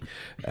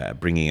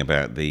 bringing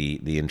about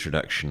the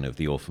introduction of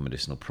the orphan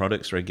medicinal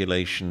products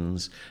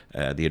regulations,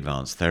 the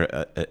advanced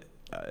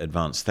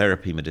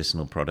therapy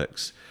medicinal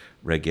products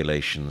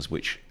regulations,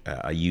 which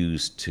are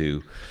used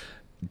to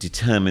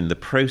determine the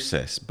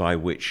process by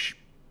which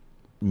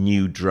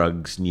new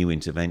drugs, new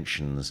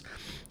interventions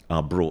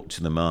are brought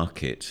to the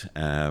market,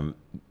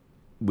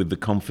 with the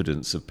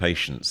confidence of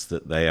patients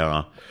that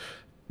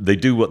they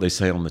do what they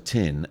say on the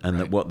tin, and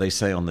that what they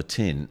say on the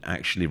tin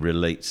actually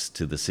relates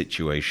to the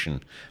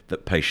situation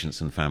that patients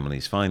and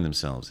families find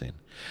themselves in.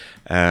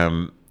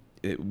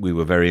 We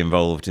were very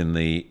involved in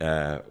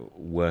the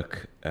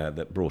work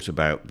that brought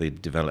about the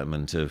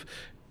development of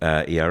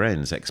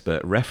ERNs,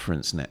 expert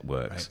reference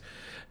networks,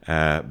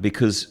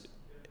 because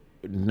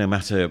no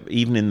matter,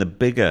 even in the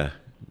bigger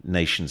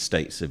nation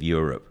states of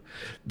Europe,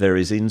 there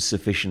is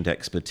insufficient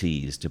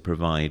expertise to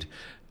provide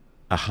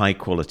a high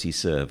quality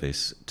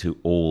service to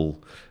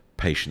all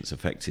patients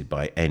affected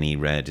by any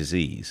rare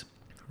disease.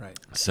 Right.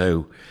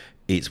 So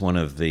it's one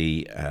of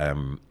the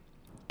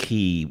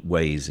key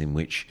ways in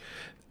which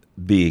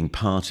being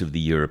part of the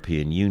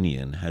European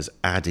Union has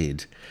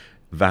added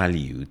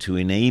value to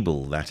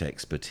enable that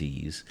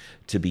expertise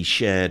to be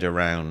shared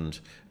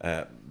around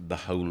the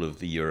whole of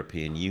the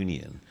European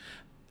Union,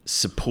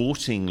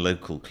 supporting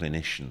local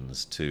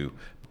clinicians to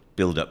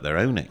build up their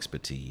own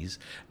expertise,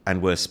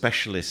 and where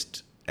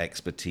specialist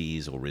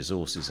expertise or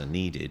resources are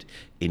needed,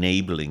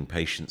 enabling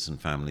patients and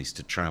families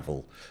to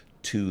travel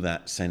to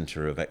that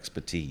centre of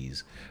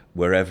expertise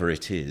wherever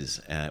it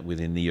is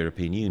within the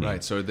European Union.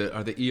 Right. So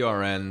are the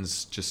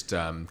ERNs, just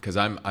because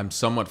I'm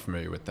somewhat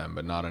familiar with them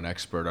but not an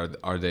expert,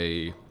 are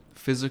they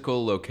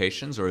physical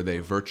locations, or are they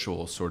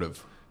virtual sort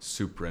of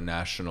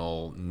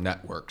supranational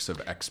networks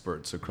of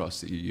experts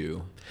across the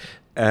EU?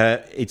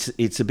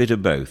 It's a bit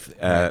of both.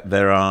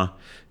 There are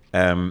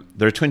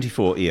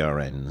 24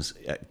 ERNs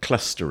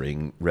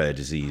clustering rare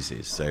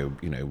diseases, so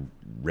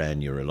rare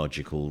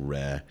neurological,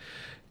 rare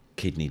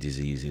kidney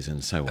diseases,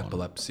 and so on.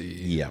 Epilepsy.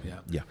 Yeah.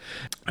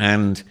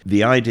 And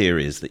the idea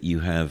is that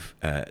you have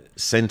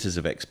centres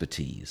of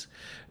expertise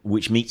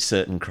which meet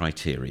certain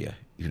criteria.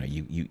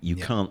 You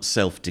can't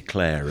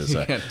self-declare as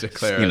a. Can't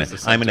declare as a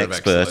centre I'm an of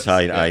expert.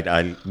 excellence.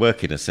 I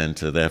work in a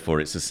centre,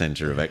 therefore it's a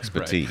centre of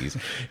expertise.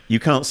 Right. You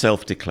can't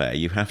self-declare.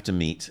 You have to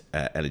meet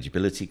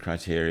eligibility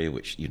criteria,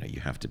 which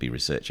you have to be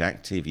research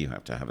active. You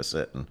have to have a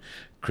certain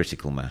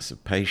critical mass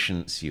of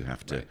patients. You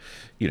have to,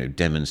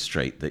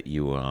 demonstrate that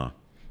you are,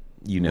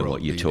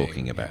 what you're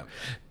talking about.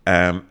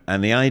 Yeah.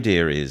 And the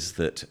idea is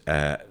that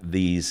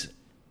these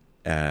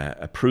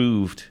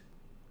approved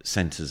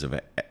centres of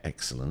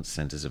excellence,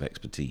 centres of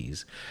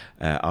expertise,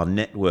 are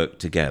networked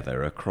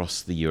together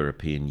across the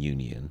European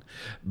Union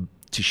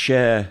to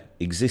share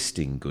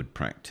existing good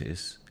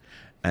practice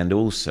and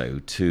also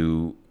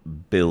to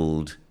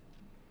build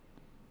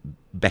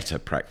better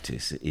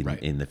practice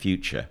in the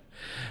future.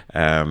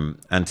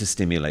 and to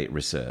stimulate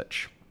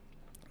research.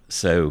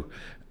 So,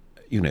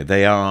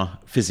 they are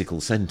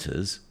physical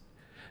centres,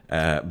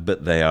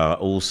 but they are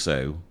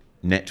also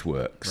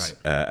networks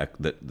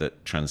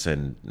that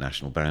transcend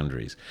national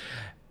boundaries.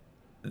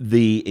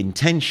 The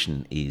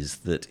intention is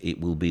that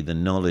it will be the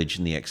knowledge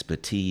and the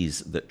expertise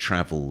that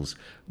travels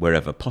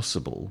wherever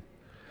possible,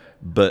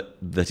 but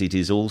that it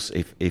is also,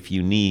 if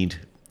you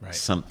need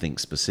something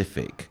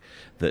specific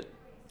that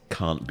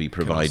can't be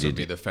provided, can also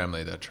be the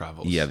family that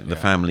travels. The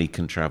family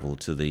can travel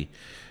to the,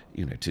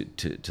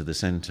 to the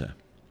centre,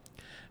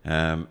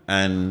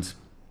 and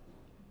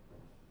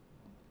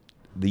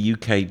the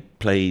UK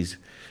played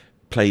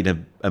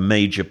a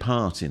major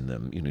part in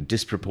them.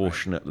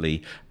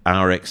 Disproportionately,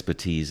 our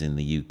expertise in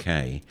the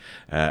UK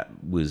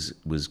was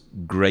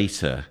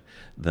greater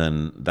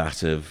than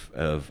that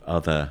of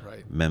other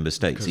member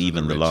states,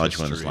 even the large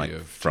ones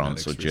like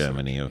France or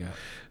Germany or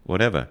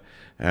whatever.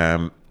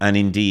 And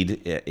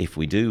indeed, if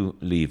we do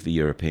leave the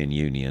European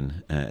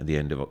Union at the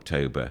end of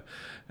October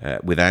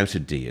without a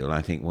deal,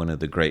 I think one of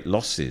the great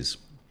losses,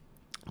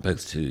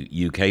 both to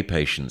UK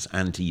patients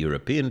and to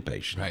European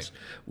patients,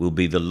 will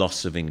be the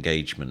loss of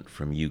engagement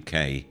from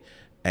UK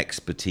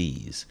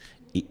expertise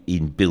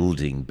in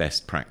building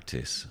best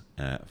practice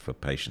for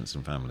patients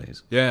and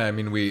families. Yeah, I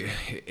mean,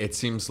 it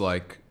seems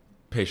like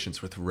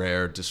patients with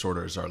rare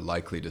disorders are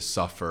likely to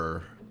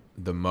suffer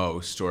the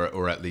most,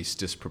 or at least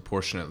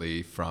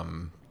disproportionately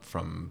from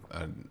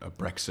a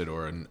Brexit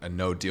or a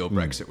no-deal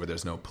Brexit where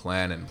there's no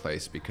plan in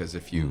place, because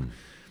if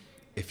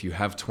you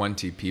have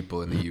 20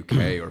 people in the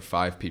UK or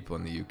 5 people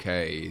in the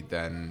UK,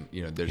 then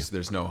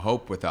there's no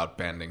hope without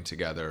banding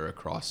together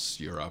across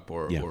Europe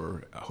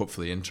or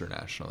hopefully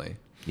internationally.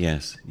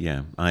 Yes,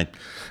 yeah. I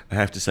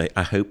have to say,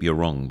 I hope you're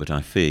wrong, but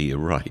I fear you're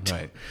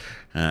right.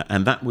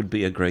 And that would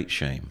be a great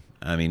shame.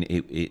 I mean,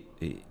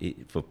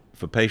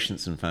 for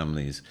patients and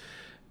families,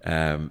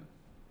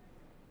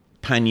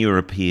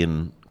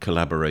 pan-European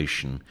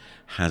collaboration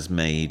has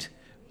made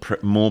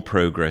more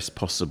progress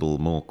possible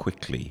more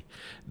quickly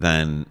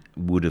than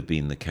would have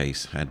been the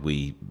case had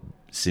we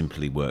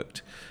simply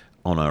worked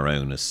on our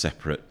own as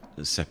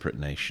separate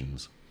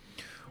nations.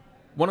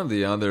 One of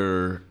the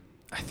other,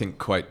 I think,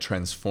 quite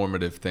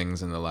transformative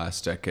things in the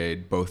last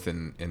decade, both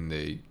in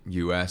the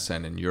US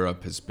and in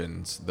Europe, has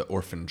been the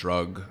orphan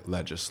drug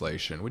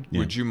legislation.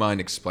 Would you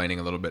mind explaining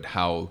a little bit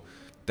how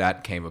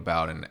that came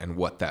about and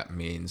what that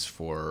means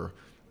for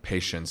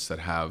patients that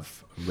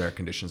have rare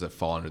conditions that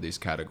fall under these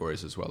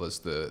categories, as well as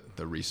the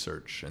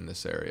research in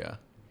this area?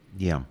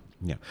 Yeah.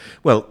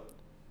 Well,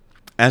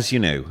 as you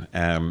know,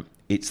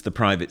 it's the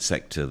private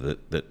sector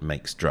that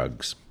makes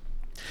drugs.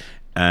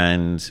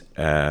 And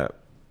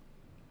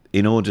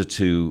in order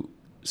to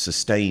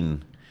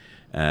sustain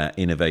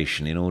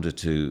innovation, in order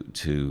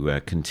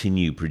to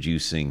continue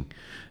producing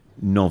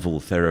novel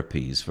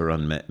therapies for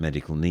unmet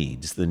medical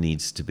needs, there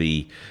needs to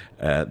be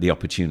the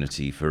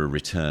opportunity for a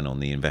return on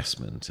the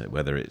investment,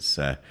 whether it's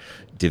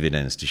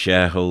dividends to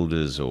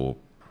shareholders or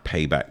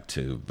payback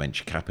to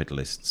venture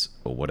capitalists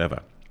or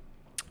whatever.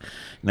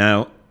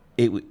 Now,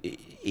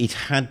 it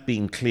had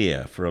been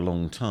clear for a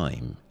long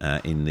time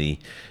in the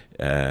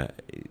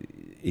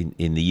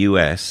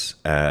US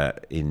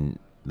in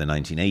the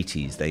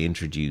 1980s. They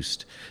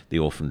introduced the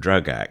Orphan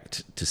Drug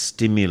Act to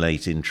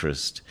stimulate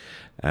interest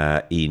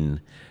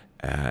in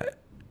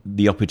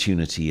the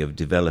opportunity of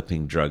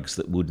developing drugs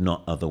that would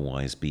not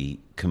otherwise be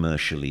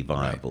commercially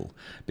viable,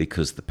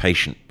 because the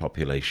patient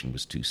population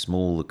was too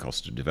small, the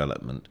cost of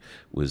development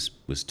was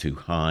too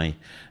high,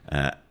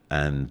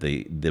 and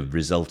the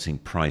resulting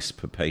price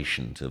per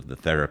patient of the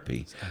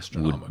therapy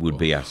would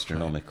be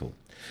astronomical. Right.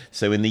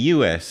 So in the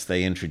US,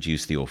 they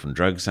introduced the Orphan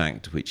Drugs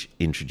Act, which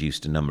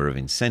introduced a number of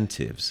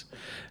incentives,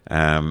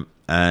 and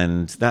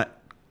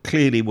that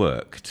clearly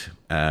worked.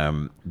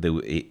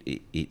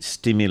 It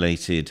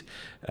stimulated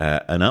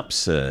an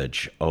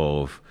upsurge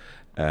of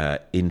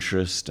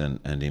interest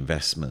and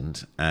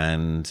investment,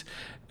 and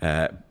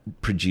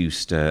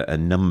produced a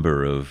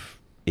number of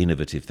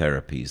innovative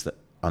therapies that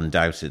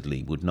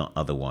undoubtedly would not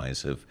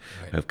otherwise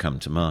have come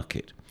to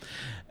market.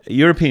 The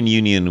European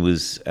Union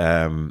was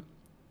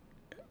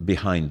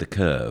behind the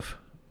curve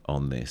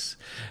on this.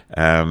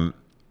 And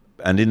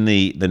in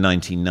the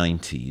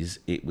 1990s,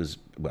 it was,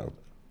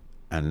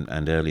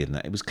 and earlier than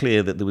that, it was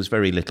clear that there was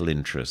very little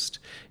interest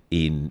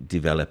in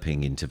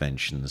developing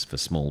interventions for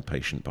small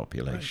patient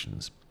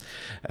populations.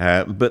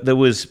 But there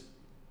was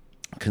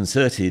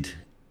concerted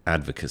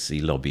advocacy,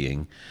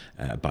 lobbying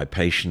by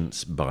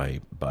patients,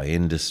 by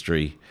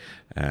industry,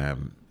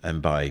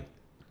 and by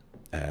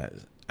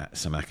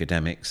some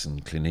academics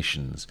and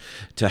clinicians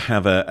to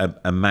have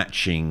a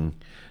matching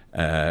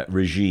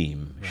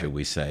regime, shall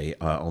we say,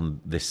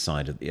 on this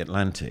side of the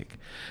Atlantic.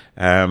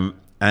 And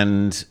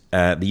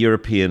the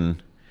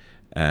European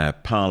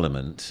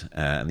Parliament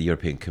and the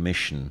European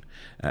Commission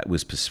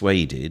was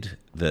persuaded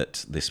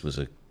that this was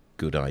a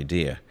good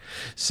idea.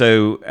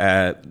 So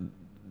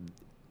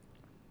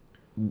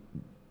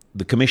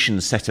the Commission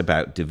set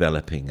about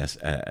developing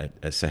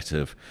a set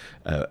of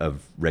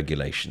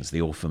regulations,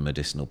 the Orphan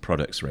Medicinal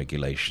Products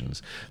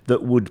Regulations,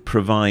 that would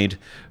provide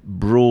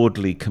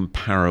broadly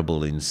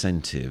comparable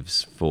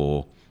incentives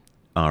for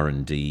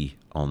R&D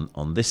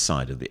on this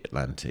side of the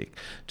Atlantic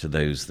to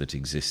those that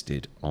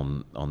existed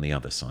on the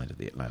other side of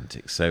the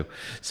Atlantic. So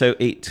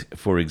it,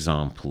 for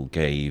example,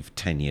 gave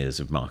 10 years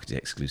of market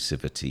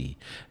exclusivity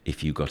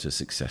if you got a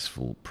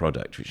successful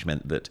product, which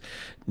meant that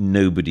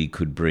nobody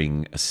could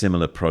bring a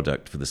similar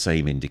product for the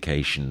same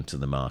indication to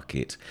the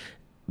market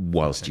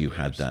whilst you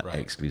had that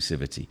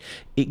exclusivity.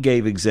 It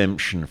gave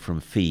exemption from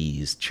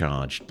fees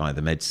charged by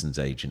the Medicines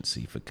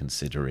Agency for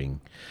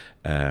considering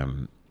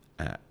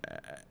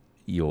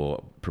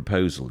your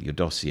proposal, your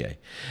dossier.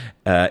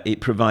 It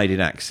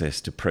provided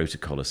access to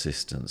protocol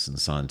assistance and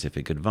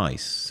scientific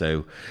advice.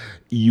 So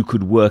you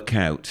could work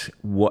out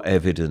what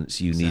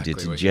evidence you needed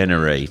to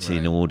generate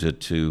in order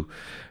to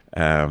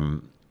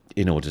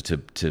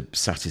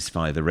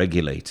satisfy the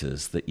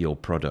regulators that your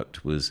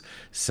product was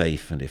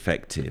safe and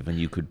effective, and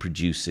you could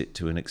produce it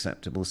to an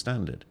acceptable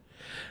standard.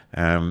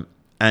 And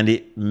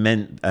it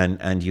meant,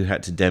 and you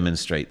had to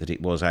demonstrate that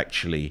it was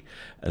actually,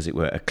 as it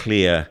were, a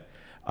clear,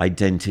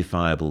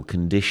 identifiable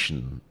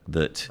condition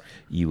that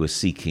you were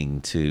seeking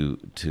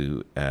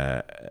to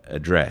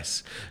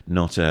address,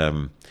 not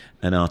an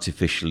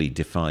artificially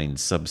defined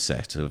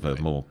subset of a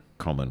more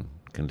common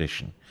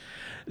condition.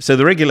 So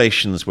the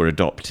regulations were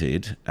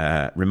adopted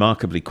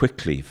remarkably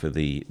quickly for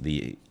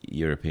the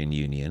European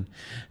Union,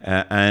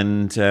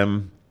 and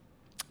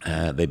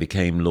they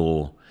became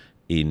law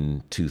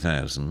in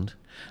 2000.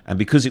 And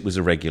because it was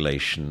a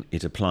regulation,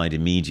 it applied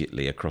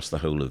immediately across the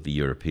whole of the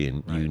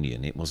European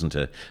Union. It wasn't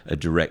a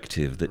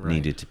directive that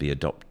needed to be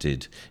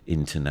adopted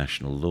into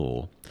national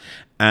law.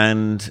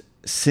 And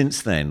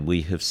since then,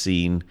 we have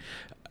seen,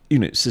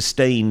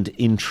 sustained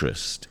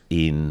interest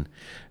in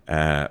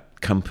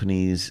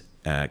companies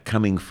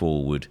coming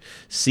forward,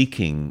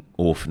 seeking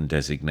orphan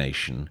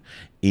designation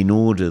in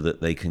order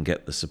that they can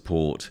get the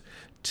support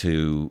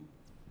to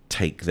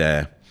take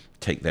their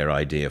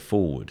idea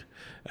forward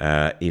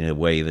in a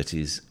way that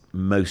is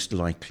most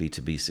likely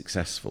to be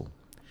successful.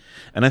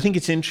 And I think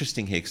it's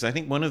interesting here because I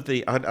think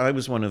I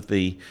was one of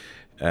the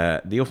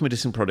Orphan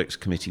Medicine Products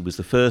Committee was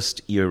the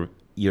first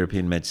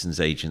European Medicines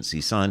Agency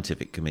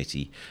scientific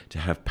committee to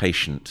have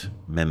patient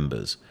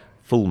members,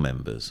 full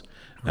members,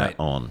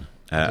 on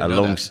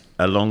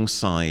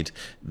alongside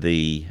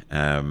the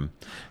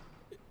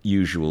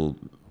usual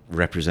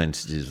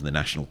representatives of the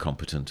national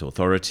competent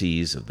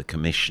authorities, of the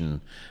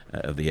commission,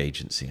 of the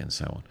agency, and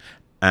so on.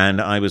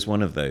 And I was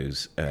one of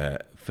those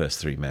first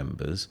three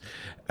members.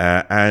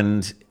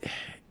 And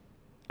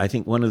I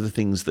think one of the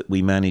things that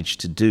we managed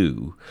to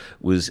do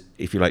was,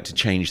 if you like, to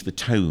change the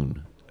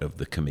tone of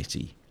the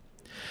committee.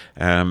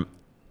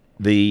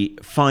 The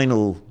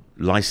final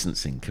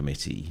licensing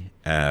committee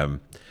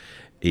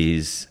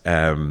is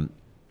the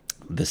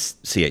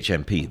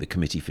CHMP, the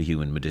Committee for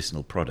Human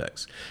Medicinal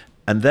Products.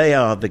 And they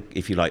are,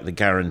 if you like, the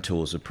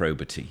guarantors of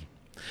probity.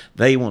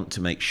 They want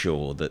to make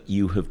sure that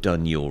you have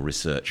done your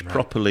research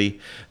properly,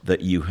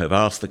 that you have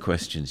asked the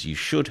questions you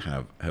should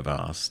have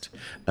asked,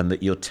 and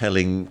that you're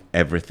telling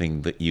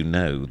everything that you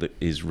know that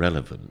is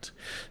relevant.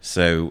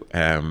 So,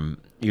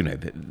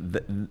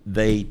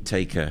 they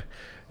take a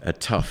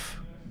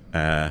tough,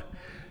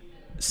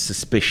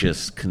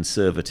 suspicious,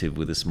 conservative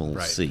with a small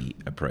c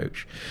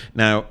approach.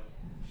 Now,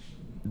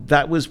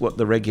 that was what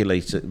the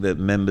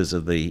members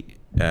of the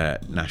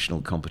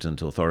national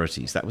competent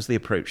authorities, that was the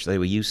approach they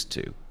were used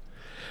to.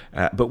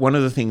 But one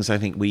of the things I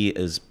think we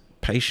as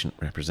patient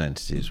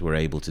representatives were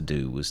able to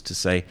do was to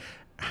say,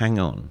 hang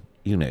on,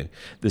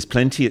 there's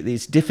plenty,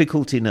 it's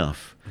difficult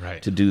enough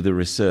to do the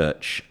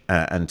research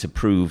and to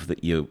prove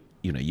that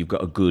you've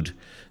got a good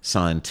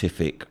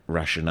scientific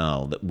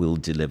rationale that will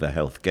deliver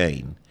health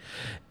gain.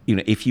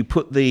 If you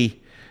put the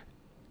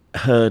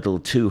hurdle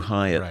too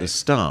high at the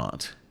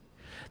start,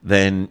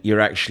 then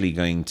you're actually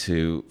going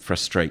to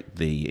frustrate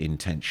the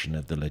intention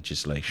of the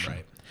legislation.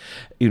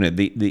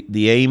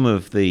 The aim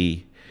of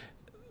the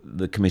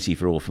Committee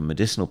for Orphan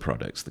Medicinal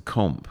Products, the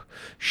COMP,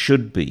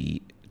 should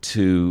be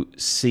to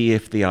see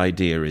if the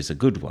idea is a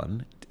good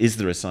one. Is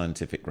there a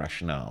scientific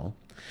rationale?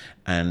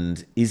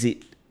 And is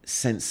it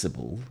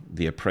sensible,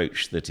 the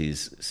approach that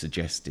is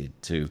suggested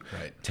to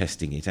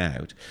testing it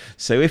out?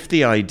 So if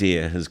the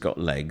idea has got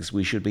legs,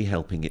 we should be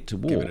helping it to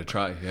walk. Give it a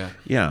try, yeah.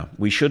 Yeah,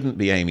 we shouldn't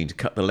be aiming to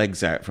cut the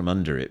legs out from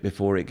under it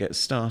before it gets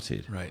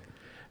started. Right.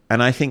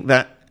 And I think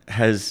that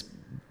has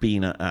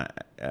been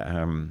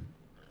an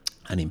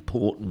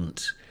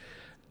important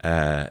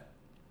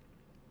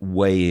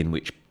way in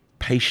which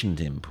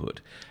patient input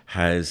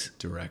has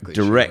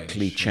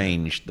directly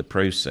changed the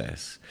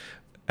process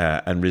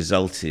and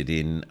resulted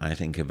in, I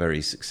think, a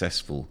very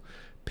successful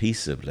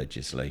piece of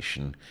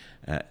legislation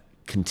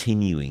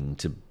continuing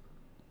to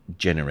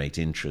generate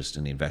interest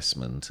and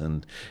investment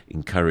and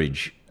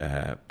encourage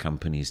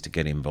companies to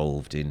get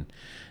involved in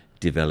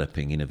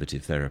developing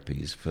innovative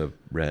therapies for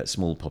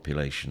small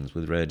populations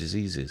with rare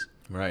diseases.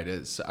 Right.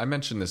 I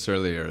mentioned this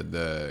earlier,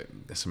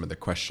 some of the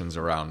questions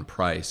around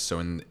price.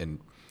 So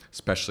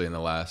especially in the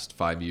last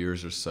 5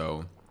 years or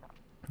so,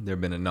 there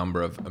have been a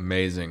number of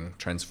amazing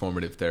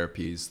transformative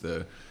therapies,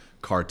 the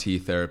CAR T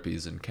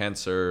therapies in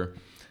cancer.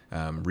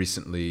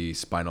 Recently,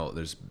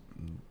 there's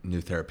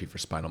new therapy for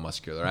spinal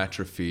muscular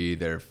atrophy.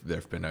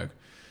 There've been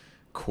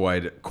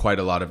quite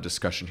a lot of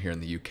discussion here in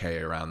the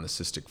UK around the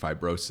cystic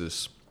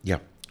fibrosis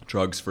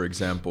drugs, for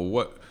example.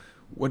 What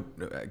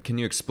can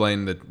you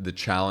explain the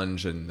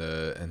challenge and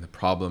the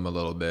problem a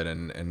little bit,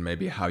 and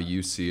maybe how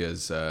you see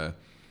as a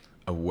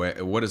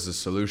way, what is the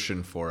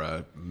solution for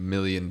 $1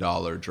 million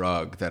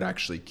drug that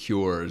actually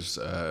cures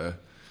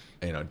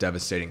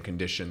devastating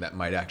condition that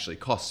might actually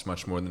cost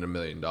much more than $1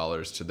 million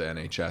to the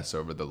NHS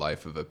over the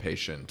life of a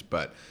patient,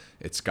 but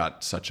it's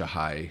got such a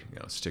high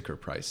sticker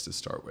price to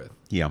start with.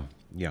 Yeah.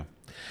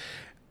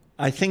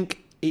 I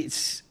think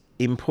it's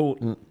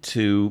important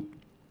to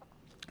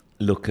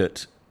look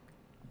at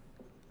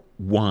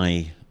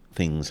why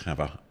things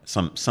have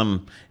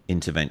some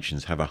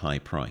interventions have a high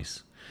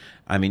price.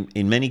 I mean,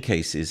 in many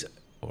cases,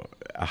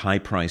 a high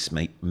price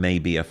may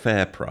be a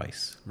fair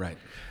price. Right.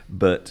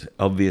 But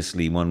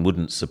obviously, one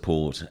wouldn't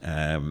support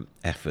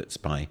efforts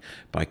by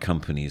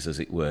companies,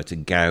 as it were, to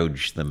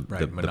gouge the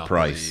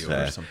price,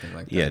 or something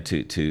like that.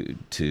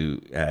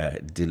 to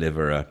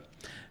deliver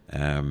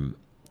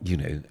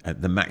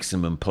the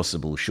maximum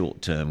possible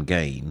short-term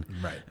gain,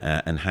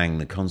 and hang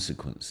the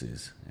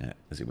consequences,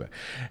 as it were.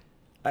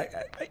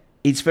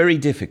 It's very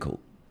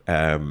difficult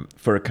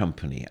for a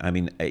company. I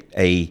mean,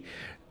 a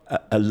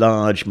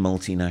large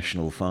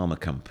multinational pharma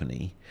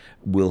company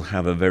will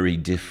have a very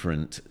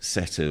different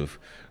set of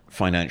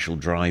financial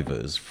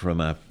drivers from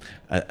a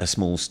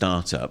small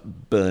startup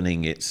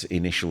burning its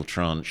initial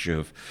tranche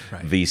of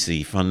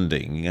VC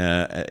funding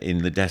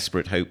in the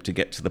desperate hope to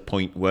get to the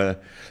point where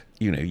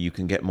you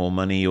can get more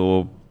money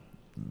or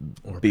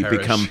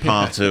become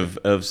part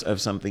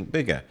of something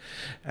bigger.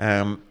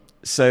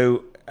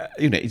 So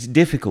it's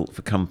difficult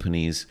for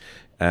companies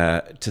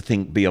to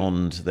think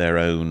beyond their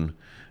own,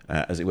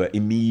 as it were,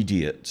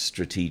 immediate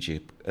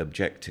strategic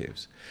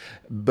objectives.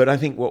 But I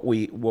think what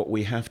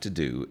we have to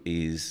do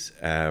is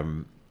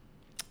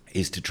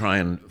to try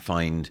and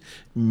find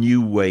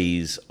new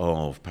ways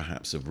of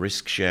perhaps of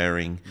risk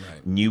sharing,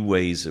 new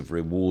ways of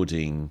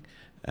rewarding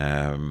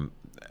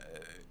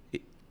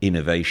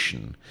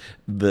innovation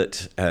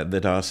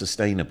that are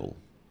sustainable.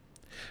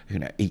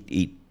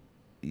 We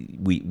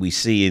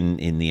see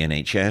in the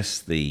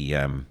NHS the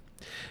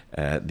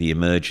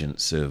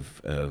emergence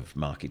of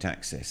market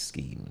access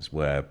schemes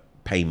where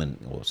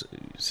payment or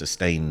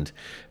sustained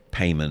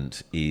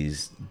payment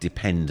is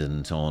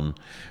dependent on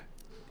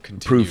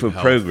proof of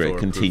progress,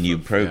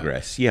 continued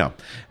progress.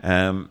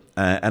 And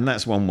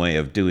that's one way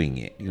of doing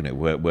it.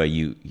 Where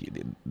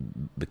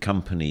the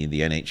company,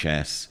 the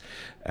NHS,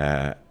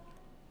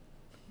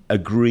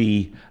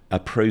 agree a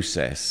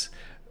process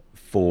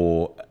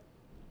for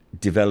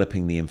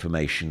developing the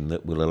information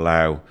that will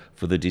allow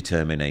for the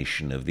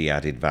determination of the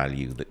added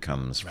value that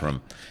comes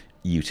from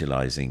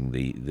utilizing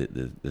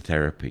the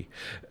therapy.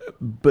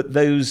 But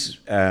those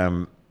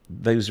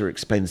are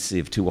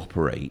expensive to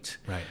operate.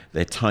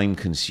 They're time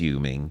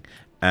consuming,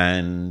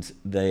 and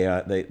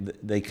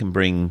they can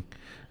bring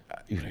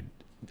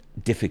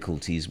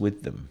difficulties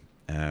with them.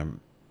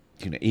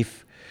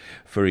 If,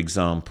 for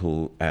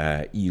example,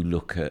 you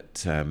look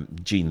at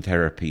gene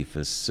therapy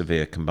for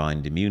severe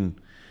combined immune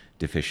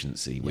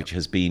deficiency, which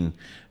has been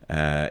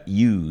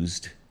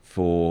used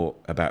for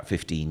about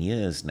 15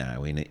 years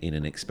now in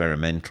an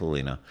experimental,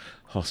 in a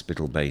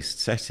hospital-based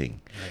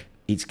setting.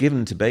 It's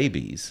given to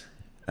babies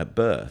at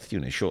birth,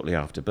 shortly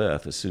after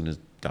birth, as soon as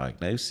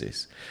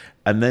diagnosis,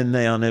 and then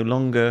they are no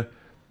longer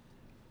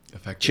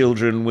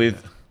children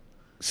with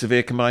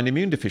severe combined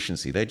immune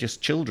deficiency. They're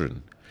just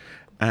children,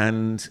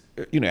 and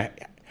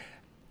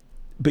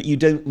but you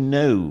don't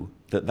know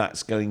that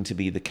that's going to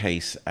be the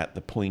case at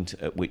the point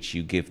at which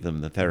you give them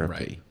the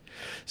therapy.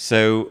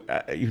 So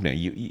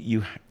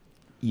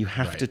you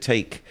have to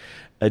take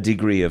a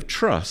degree of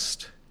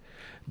trust,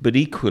 but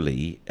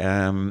equally,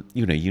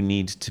 you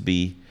need to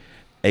be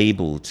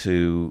able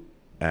to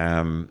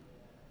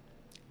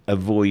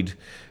avoid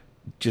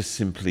just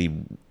simply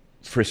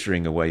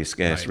frittering away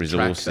scarce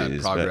resources. Track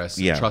that progress,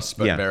 trust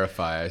but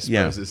verify, I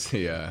suppose, is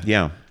the...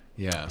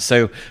 Yeah.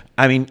 So,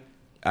 I mean,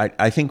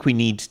 I think we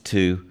need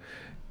to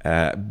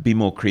be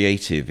more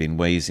creative in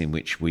ways in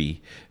which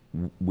we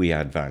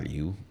add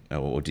value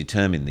or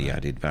determine the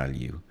added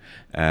value.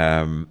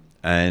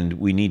 And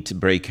we need to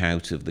break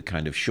out of the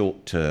kind of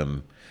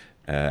short-term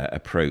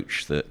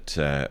approach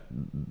that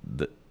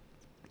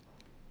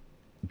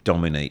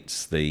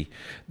dominates the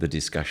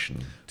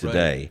discussion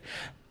today.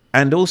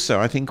 And also,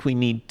 I think we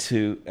need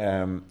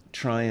to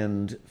try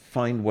and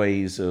find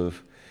ways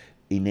of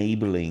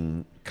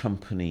enabling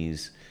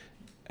companies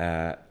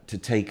to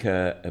take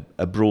a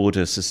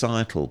broader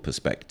societal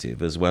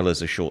perspective as well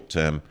as a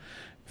short-term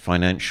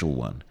financial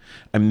one.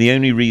 I mean, the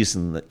only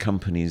reason that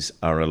companies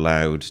are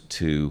allowed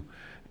to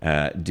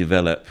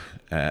develop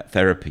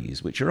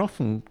therapies which are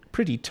often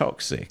pretty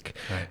toxic,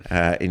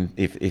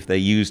 if they're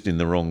used in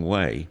the wrong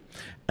way,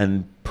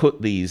 and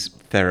put these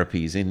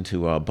therapies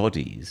into our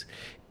bodies,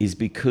 is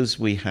because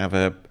we have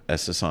a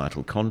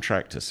societal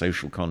contract, a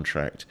social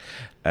contract,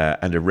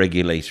 and a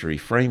regulatory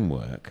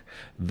framework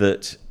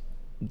that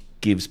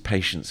gives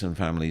patients and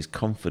families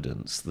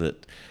confidence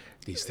that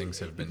these things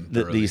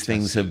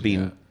have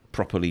been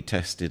properly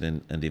tested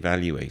and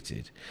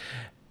evaluated.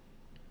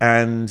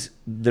 And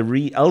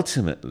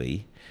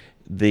ultimately,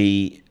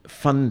 the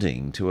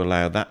funding to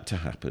allow that to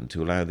happen,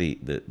 to allow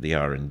the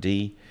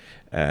R&D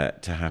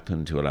to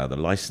happen, to allow the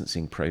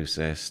licensing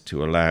process,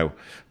 to allow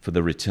for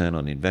the return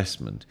on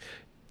investment,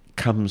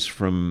 comes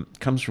from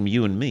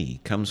you and me,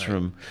 comes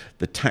from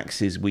the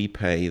taxes we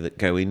pay that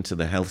go into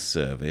the health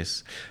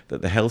service,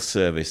 that the health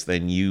service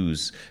then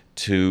use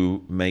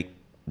to make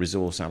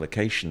resource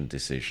allocation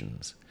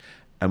decisions.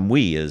 And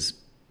we as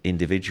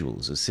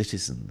individuals, as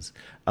citizens,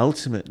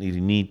 ultimately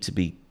need to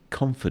be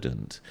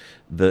confident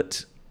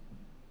that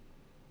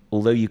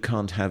although you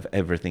can't have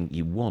everything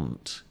you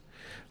want,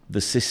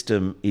 the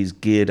system is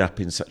geared up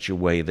in such a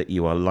way that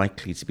you are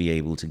likely to be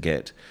able to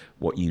get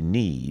what you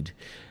need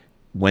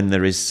when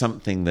there is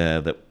something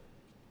there that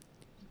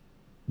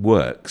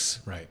works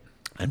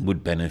and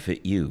would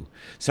benefit you.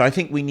 So I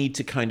think we need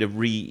to kind of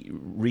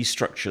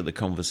restructure the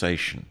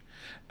conversation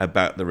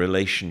about the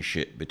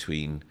relationship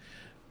between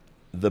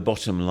the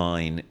bottom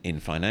line in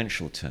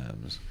financial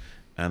terms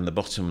and the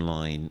bottom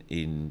line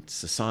in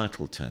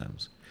societal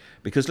terms.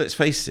 Because let's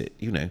face it,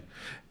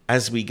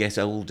 as we get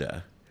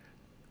older,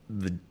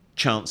 the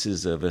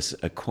chances of us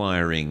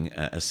acquiring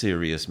a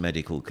serious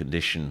medical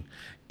condition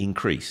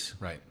increase.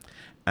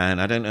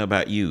 And I don't know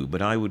about you,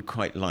 but I would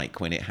quite like,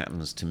 when it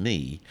happens to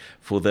me,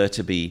 for there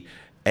to be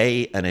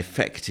an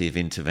effective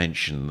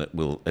intervention that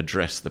will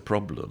address the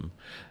problem,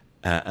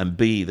 and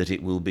B, that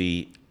it will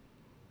be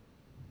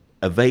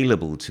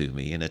available to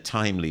me in a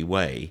timely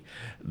way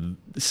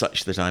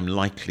such that I'm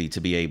likely to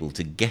be able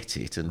to get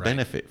it and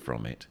benefit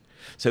from it.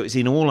 So it's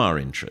in all our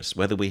interests,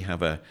 whether we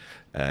have a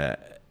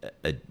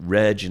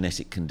rare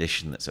genetic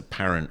condition that's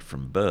apparent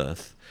from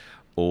birth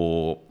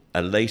or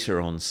a later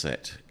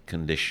onset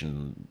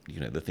condition,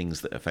 the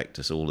things that affect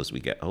us all as we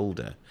get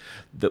older,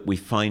 that we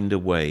find a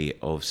way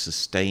of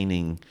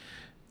sustaining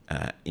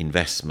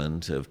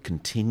investment, of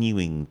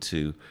continuing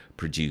to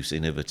produce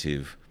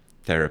innovative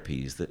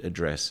therapies that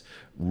address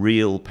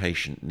real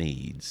patient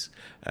needs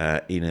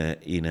in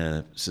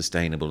a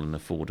sustainable and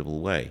affordable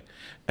way.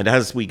 And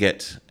as we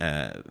get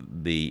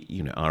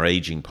our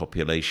aging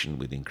population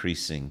with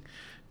increasing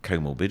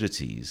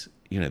comorbidities,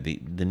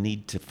 the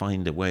need to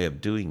find a way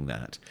of doing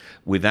that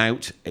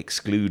without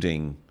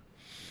excluding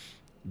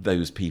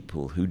those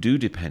people who do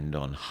depend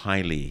on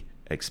highly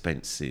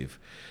expensive,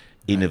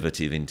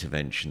 innovative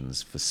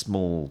interventions for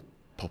small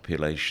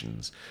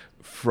populations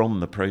from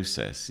the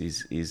process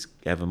is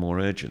ever more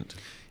urgent.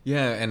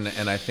 Yeah,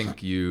 and I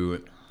think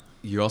you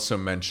also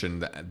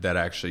mentioned that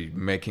actually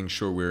making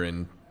sure we're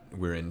in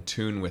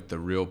tune with the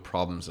real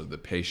problems of the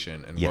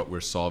patient and what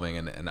we're solving,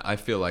 and I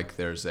feel like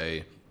there's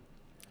the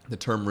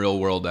term real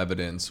world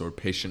evidence or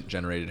patient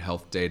generated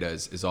health data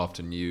is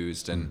often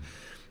used, and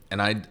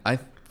I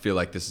feel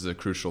like this is a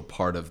crucial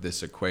part of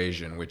this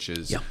equation, which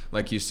is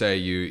like you say,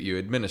 you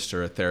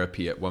administer a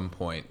therapy at one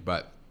point,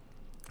 but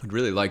I'd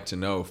really like to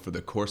know for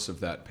the course of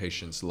that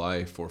patient's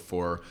life, or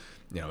for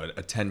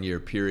a 10-year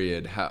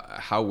period,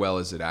 how well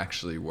is it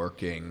actually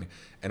working,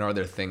 and are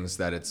there things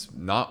that it's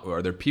not, or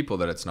are there people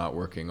that it's not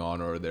working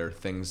on, or are there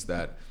things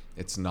that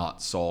it's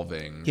not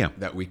solving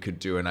that we could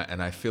do? And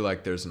I feel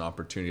like there's an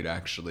opportunity to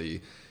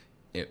actually,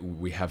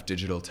 we have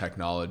digital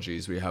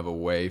technologies, we have a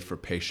way for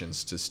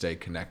patients to stay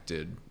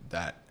connected,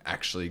 that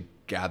actually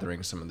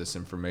gathering some of this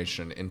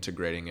information,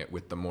 integrating it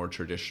with the more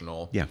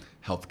traditional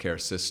healthcare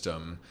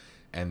system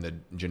and the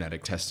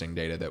genetic testing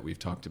data that we've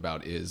talked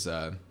about is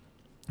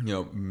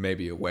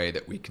maybe a way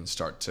that we can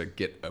start to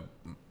get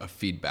a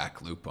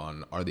feedback loop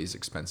on, are these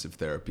expensive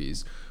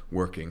therapies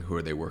working, who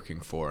are they working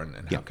for,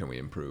 and how can we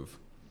improve?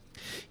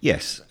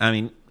 Yes, I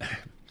mean,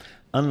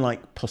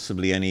 unlike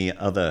possibly any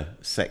other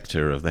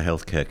sector of the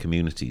healthcare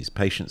communities,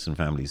 patients and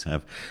families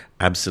have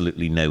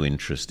absolutely no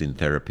interest in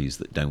therapies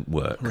that don't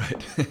work.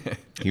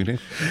 The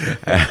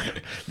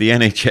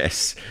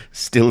NHS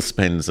still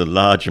spends a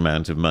large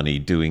amount of money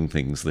doing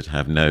things that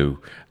have no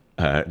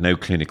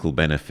clinical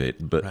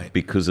benefit, but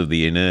because of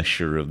the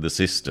inertia of the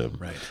system,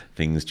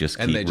 things just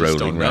keep rolling and they just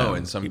don't around. know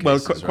in some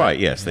cases. Well, quite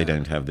yes, they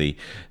don't have the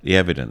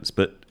evidence,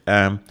 but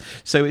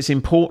so it's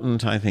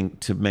important, I think,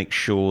 to make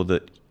sure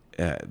that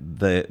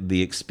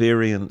the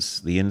experience,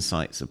 the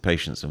insights of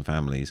patients and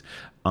families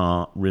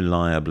are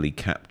reliably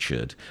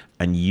captured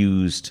and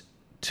used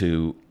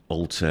to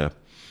alter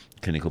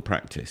clinical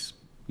practice.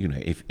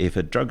 If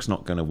a drug's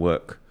not going to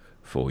work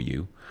for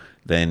you,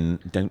 then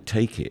don't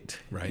take it.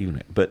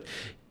 But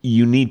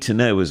you need to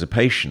know as a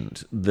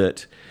patient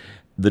that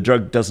the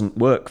drug doesn't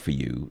work for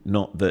you,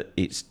 not that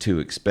it's too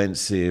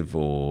expensive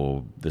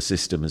or the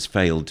system has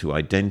failed to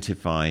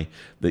identify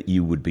that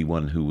you would be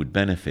one who would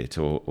benefit,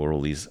 or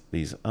all these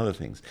other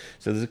things.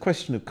 So there's a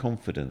question of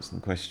confidence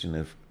and a question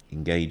of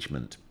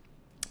engagement.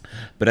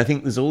 But I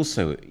think there's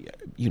also,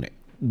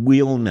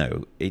 we all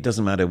know it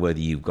doesn't matter whether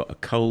you've got a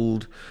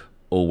cold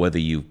or whether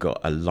you've got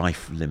a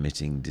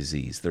life-limiting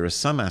disease. There are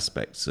some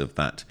aspects of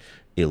that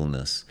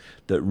illness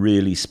that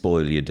really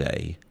spoil your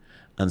day,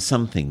 and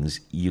some things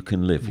you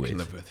can live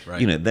with.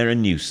 Right. They're a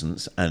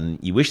nuisance, and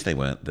you wish they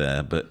weren't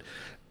there, but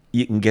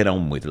you can get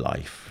on with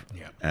life.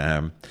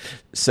 Yeah.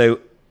 So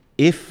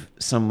if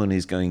someone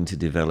is going to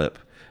develop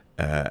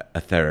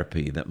a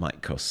therapy that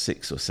might cost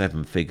 6 or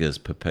 7 figures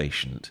per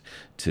patient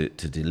to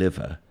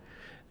deliver,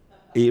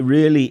 it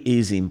really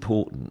is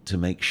important to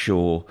make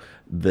sure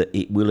that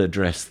it will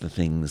address the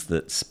things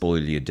that spoil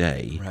your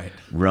day, right,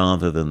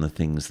 rather than the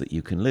things that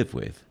you can live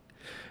with.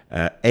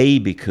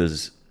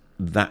 Because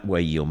that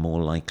way you're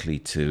more likely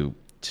to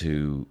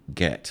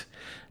get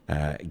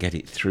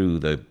it through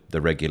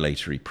the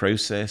regulatory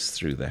process,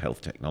 through the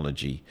health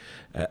technology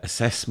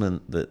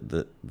assessment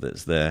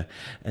that's there,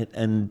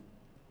 and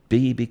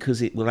B,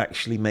 because it will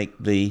actually make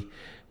the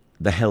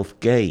health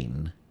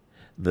gain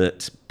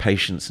that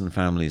patients and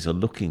families are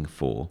looking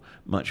for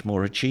much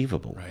more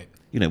achievable. Right.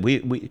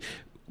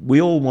 We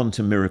all want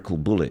a miracle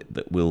bullet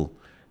that will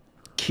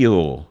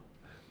cure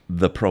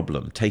the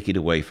problem, take it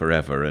away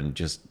forever, and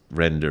just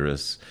render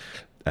us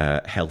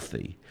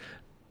healthy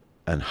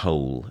and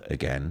whole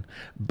again.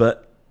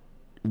 But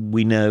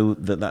we know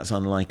that that's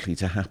unlikely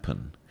to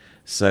happen.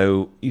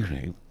 So,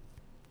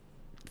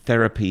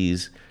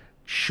 therapies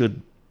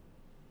should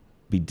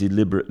be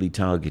deliberately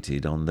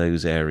targeted on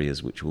those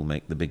areas which will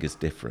make the biggest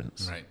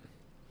difference. Right.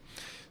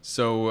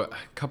 So a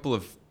couple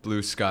of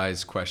blue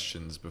skies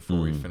questions before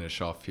we finish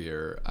off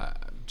here.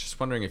 Just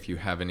wondering if you're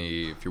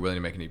willing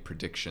to make any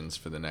predictions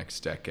for the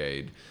next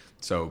decade.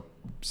 So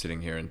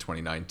sitting here in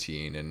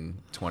 2019 and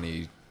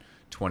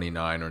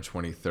 2029 or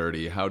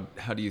 2030, how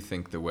do you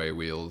think the way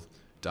we'll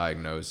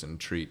diagnose and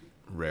treat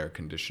rare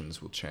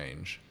conditions will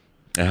change?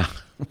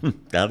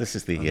 Now this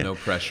is the no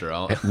pressure.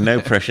 No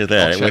pressure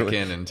there. I'll check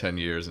in 10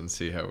 years and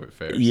see how it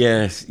fares.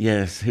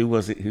 Yes. Who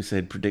was it who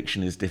said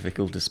prediction is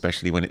difficult,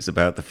 especially when it's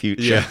about the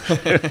future?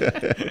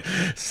 Yeah.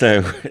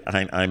 So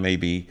I may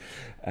be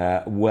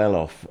well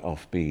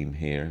off beam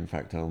here. In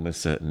fact, I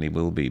almost certainly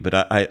will be. But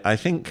I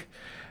think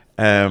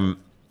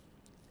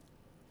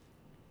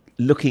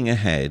looking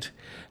ahead,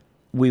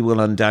 we will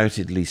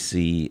undoubtedly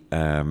see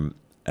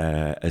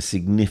a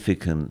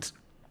significant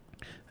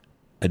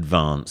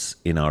advance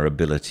in our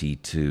ability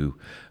to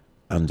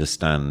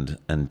understand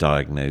and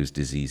diagnose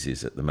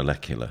diseases at the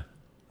molecular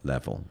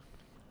level.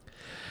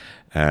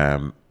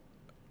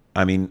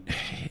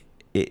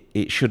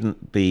 It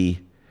shouldn't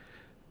be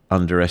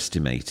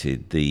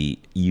underestimated the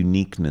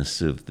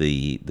uniqueness of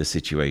the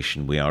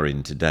situation we are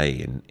in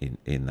today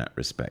in that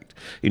respect.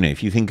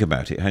 If you think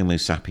about it, Homo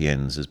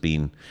sapiens has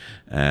been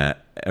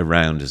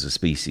around as a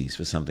species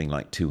for something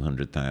like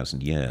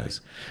 200,000 years.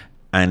 Right.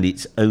 And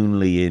it's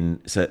only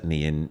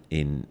certainly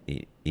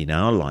in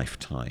our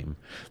lifetime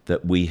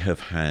that we have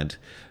had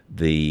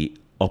the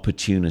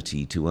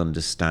opportunity to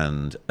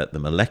understand at the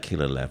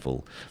molecular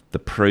level the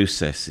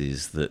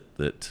processes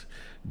that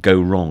go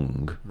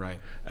wrong, right,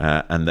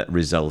 and that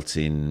result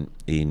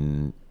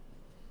in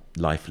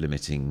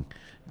life-limiting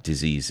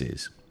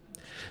diseases.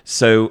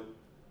 So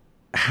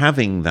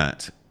having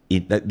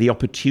the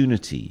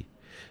opportunity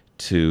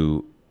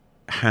to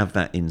have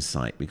that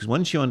insight, because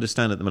once you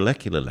understand at the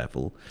molecular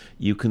level,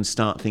 you can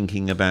start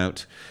thinking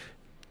about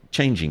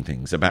changing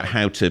things, about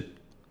how to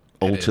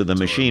alter the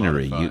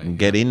machinery. You can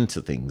get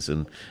into things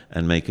and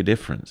make a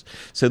difference.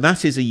 So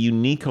that is a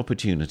unique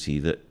opportunity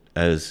that,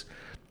 as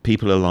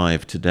people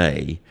alive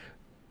today,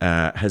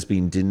 has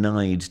been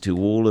denied to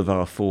all of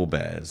our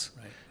forebears,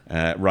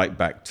 right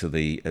back to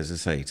the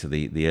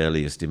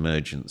earliest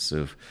emergence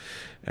of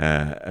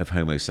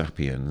Homo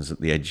sapiens at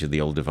the edge of the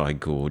Olduvai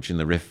Gorge in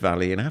the Rift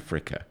Valley in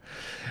Africa.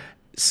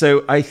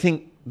 So I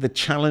think the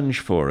challenge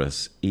for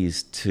us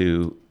is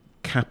to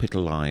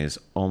capitalize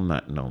on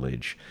that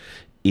knowledge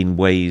in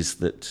ways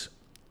that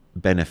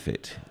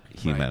benefit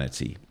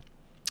humanity.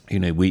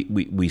 Right.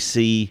 We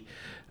see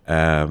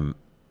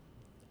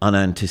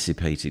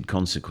unanticipated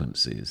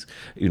consequences.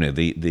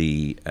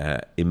 The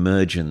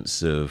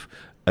emergence of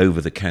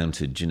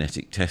over-the-counter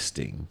genetic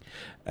testing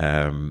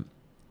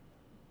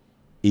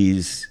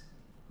is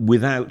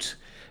without,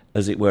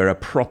 as it were, a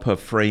proper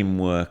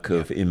framework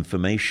of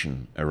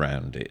information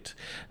around it,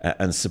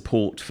 and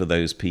support for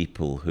those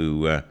people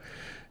who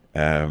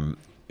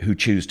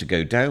choose to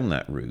go down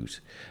that route,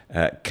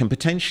 can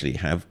potentially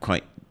have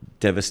quite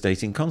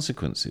devastating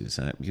consequences.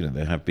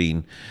 There have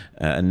been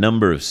a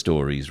number of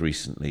stories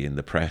recently in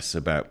the press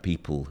about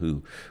people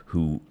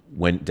who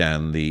went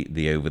down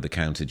the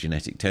over-the-counter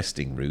genetic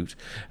testing route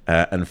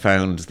and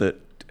found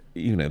that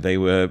they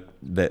were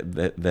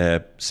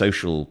their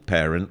social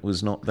parent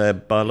was not their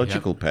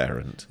biological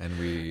parent, and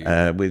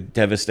with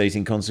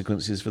devastating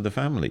consequences for the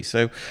family.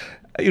 So,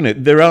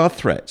 there are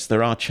threats,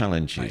 there are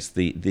challenges.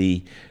 Right.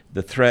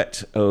 The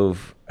threat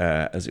of,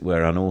 as it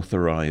were,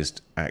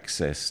 unauthorized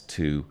access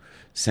to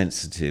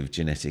sensitive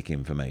genetic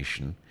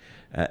information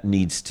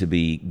needs to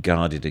be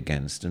guarded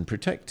against and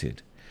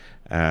protected.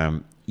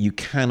 You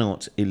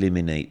cannot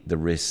eliminate the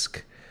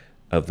risk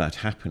of that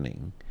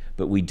happening,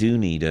 but we do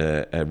need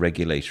a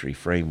regulatory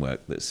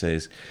framework that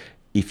says,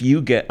 if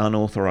you get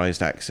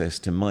unauthorized access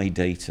to my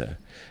data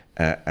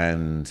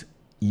and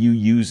you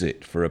use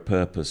it for a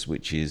purpose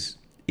which is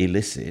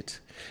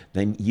illicit,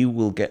 then you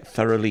will get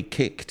thoroughly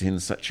kicked in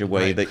such a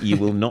way that you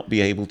will not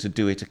be able to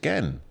do it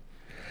again.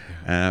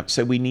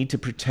 So we need to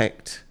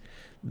protect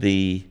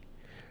the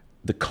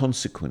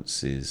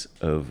consequences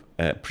of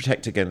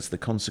protect against the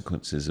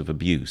consequences of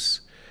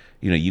abuse.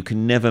 You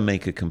can never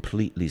make a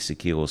completely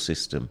secure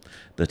system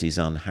that is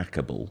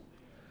unhackable,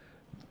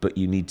 but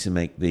you need to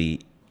make the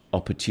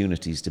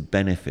opportunities to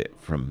benefit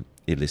from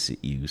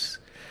illicit use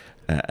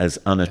as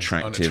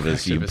unattractive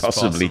as you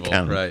possibly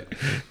can. Right.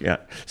 Yeah.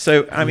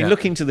 So,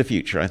 looking to the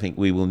future, I think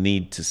we will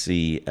need to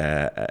see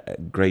a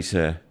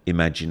greater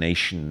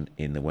imagination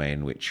in the way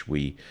in which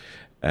we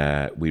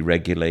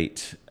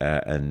regulate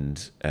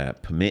and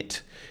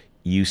permit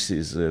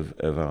uses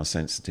of our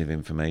sensitive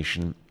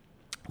information.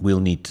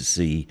 We'll need to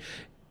see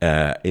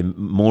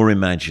more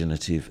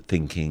imaginative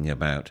thinking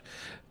about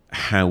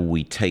how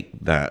we take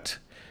those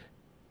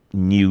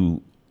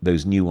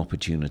new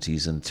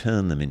opportunities and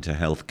turn them into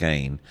health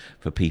gain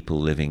for people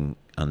living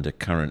under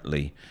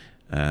currently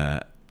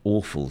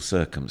awful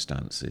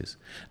circumstances.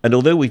 And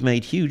although we've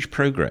made huge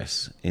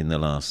progress in the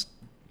last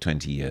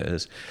 20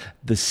 years,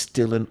 there's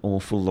still an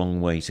awful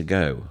long way to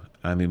go.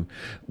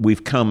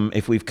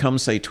 If we've come,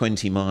 say,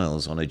 20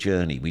 miles on a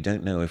journey, we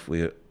don't know if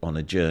we're on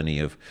a journey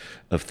of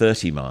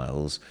 30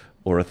 miles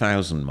or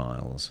 1,000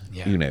 miles.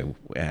 Yeah.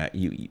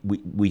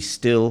 We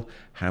still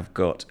have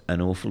got an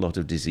awful lot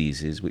of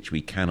diseases which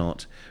we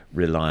cannot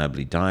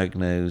reliably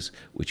diagnose,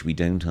 which we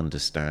don't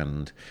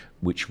understand,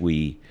 which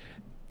we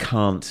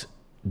can't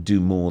do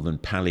more than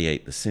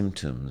palliate the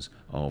symptoms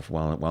of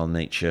while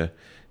nature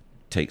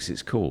takes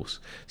its course.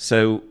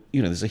 So,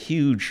 there's a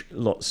huge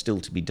lot still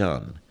to be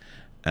done.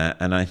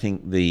 And I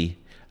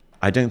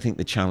don't think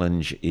the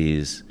challenge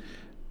is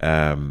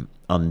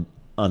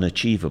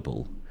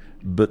unachievable,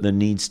 but there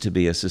needs to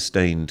be a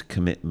sustained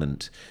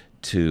commitment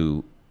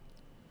to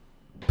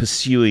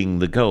pursuing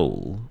the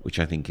goal, which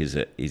I think is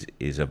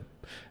a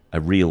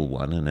real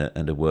one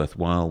and a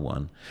worthwhile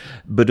one,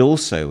 but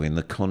also in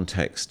the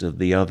context of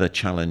the other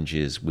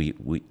challenges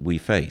we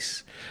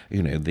face.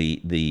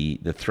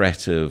 The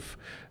threat of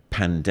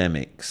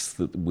pandemics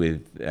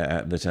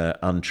that are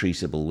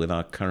untreatable with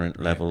our current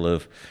level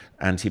of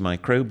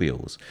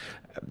antimicrobials.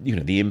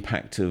 The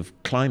impact of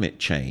climate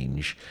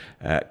change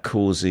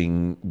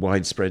causing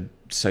widespread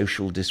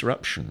social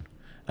disruption.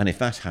 And if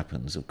that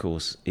happens, of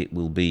course, it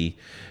will be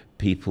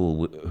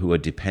people who are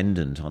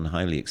dependent on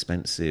highly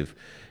expensive,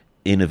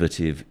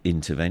 innovative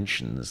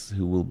interventions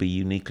who will be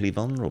uniquely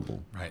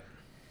vulnerable. Right.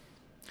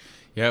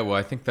 Yeah, well,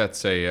 I think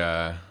that's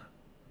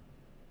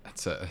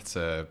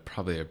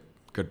probably a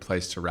good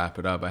place to wrap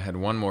it up. I had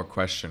one more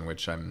question,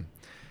 which I'm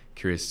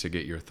curious to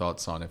get your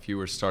thoughts on. If you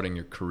were starting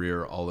your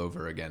career all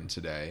over again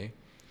today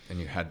and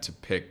you had to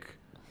pick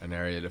an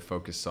area to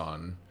focus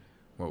on,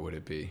 what would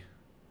it be?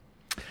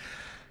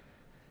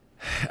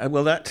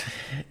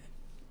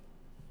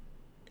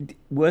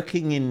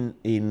 Working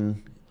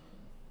in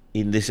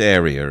this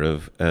area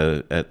of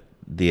at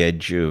the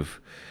edge of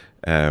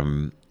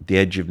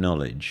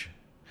knowledge,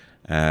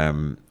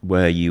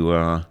 where you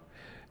are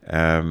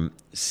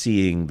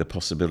seeing the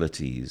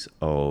possibilities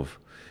of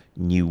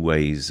new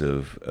ways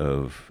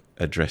of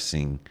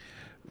addressing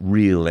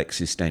real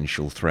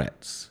existential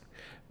threats,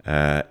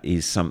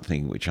 is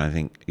something which I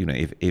think,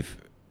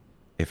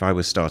 if I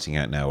was starting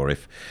out now, or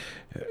if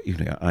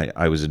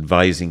I was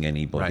advising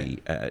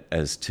anybody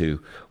as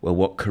to, well,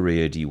 what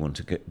career do you want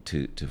to get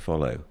to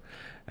follow?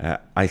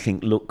 I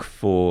think look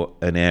for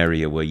an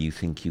area where you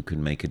think you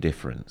can make a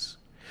difference.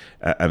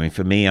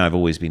 For me, I've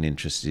always been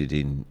interested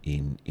in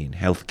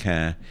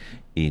healthcare,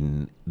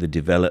 in the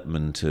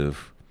development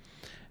of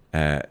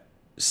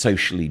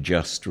socially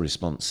just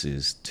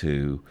responses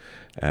to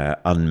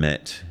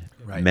unmet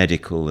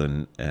medical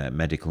and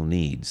medical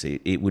needs.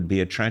 It would be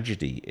a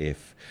tragedy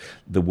if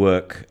the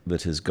work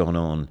that has gone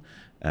on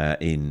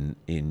in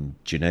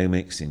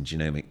genomics, in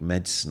genomic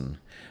medicine,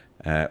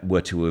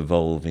 were to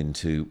evolve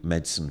into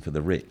medicine for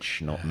the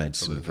rich, not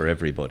medicine for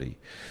everybody.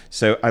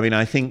 So,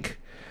 I think,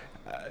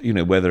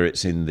 whether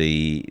it's in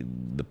the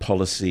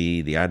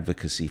policy, the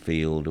advocacy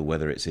field, or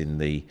whether it's in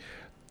the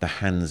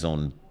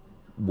hands-on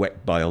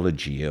wet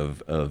biology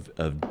of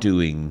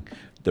doing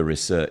the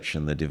research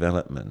and the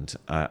development,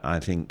 I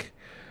think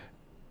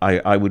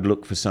I would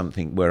look for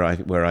something where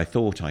I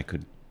thought I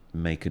could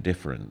make a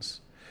difference.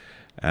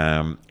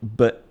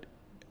 But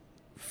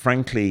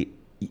frankly,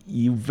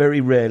 you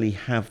very rarely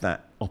have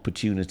that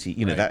opportunity,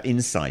 you know, Right. that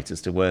insight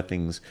as to where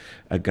things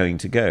are going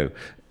to go.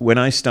 When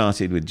I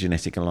started with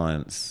Genetic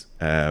Alliance,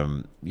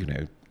 you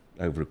know,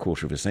 over a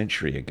quarter of a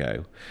century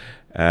ago,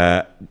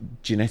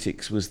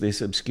 genetics was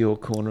this obscure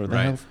corner of the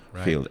Right, health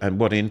right. field, and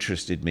what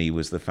interested me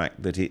was the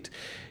fact that it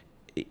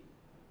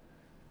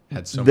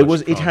Had so there much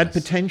was it had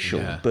promise. potential,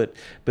 Yeah.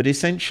 but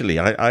essentially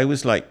I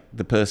was like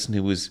the person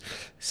who was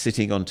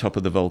sitting on top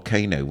of the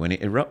volcano when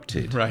it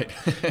erupted. Right.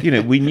 You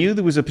know, we knew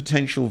there was a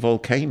potential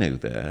volcano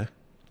there,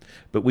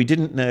 but we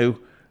didn't know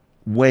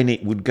when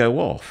it would go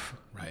off.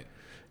 Right.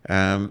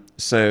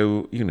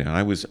 So you know,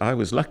 I was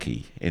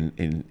lucky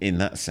in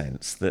that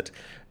sense that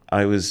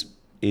I was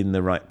in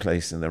the right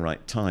place in the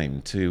right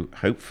time to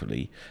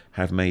hopefully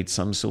have made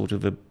some sort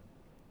of a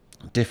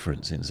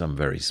difference in some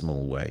very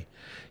small way.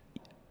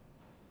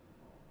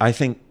 I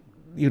think,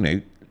 you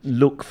know,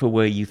 look for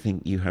where you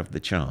think you have the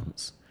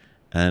chance,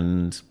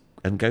 and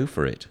go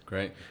for it.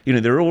 Great. You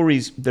know, there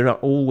are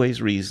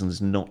always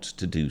reasons not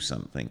to do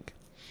something.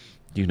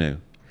 You know,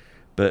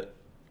 but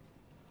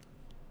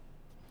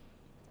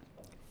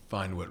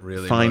Find what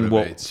really find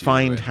motivates you.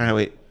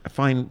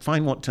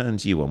 find what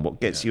turns you on, what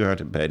gets you out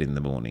of bed in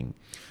the morning.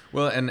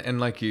 Well, and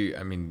like you,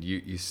 I mean,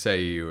 you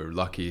say you were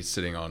lucky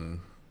sitting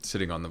on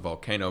the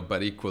volcano,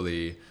 but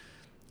equally,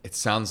 it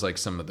sounds like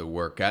some of the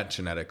work at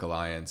Genetic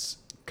Alliance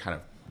kind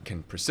of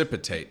can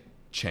precipitate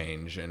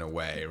change in a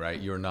way, right?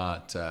 You're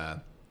not,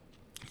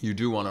 you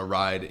do want to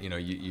ride, you know,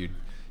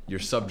 you're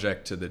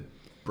subject to the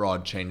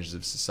broad changes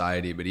of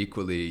society, but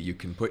equally you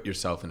can put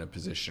yourself in a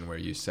position where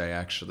you say,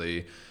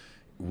 actually,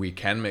 we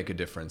can make a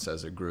difference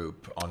as a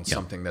group on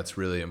something that's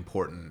really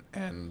important,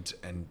 and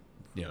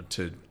you know,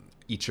 to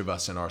each of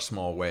us in our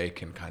small way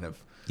can kind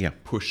of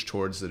push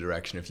towards the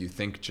direction. If you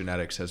think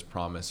genetics has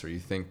promise, or you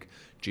think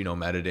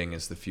genome editing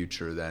is the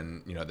future,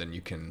 then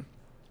you can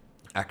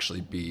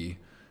actually be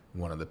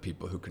one of the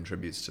people who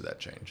contributes to that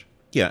change.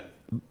 Yeah,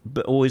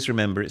 but always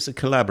remember it's a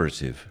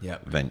collaborative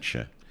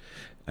venture.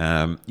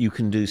 You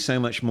can do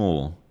so much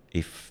more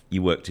if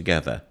you work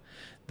together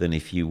than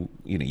if you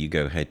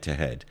go head to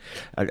head.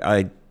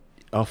 I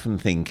often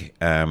think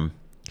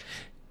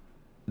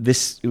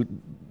it's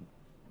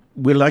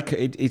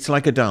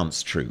like a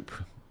dance troupe.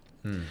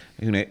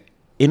 You know,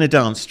 in a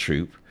dance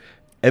troupe,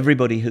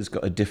 everybody has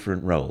got a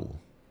different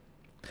role,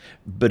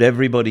 but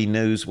everybody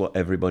knows what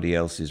everybody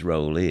else's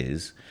role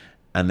is,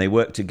 and they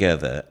work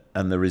together,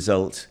 and the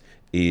result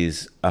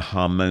is a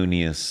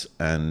harmonious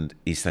and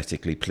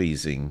aesthetically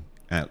pleasing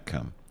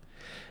outcome.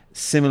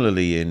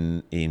 Similarly,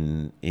 in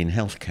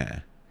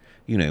healthcare,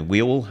 you know,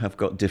 we all have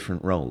got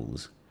different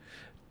roles,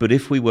 but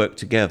if we work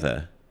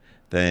together,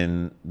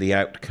 then the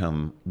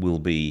outcome will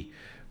be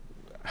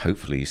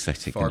hopefully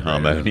aesthetic and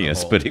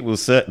harmonious, but it will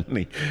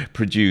certainly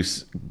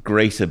produce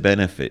greater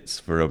benefits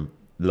for a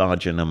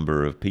larger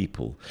number of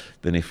people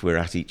than if we're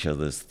at each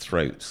other's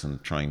throats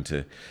and trying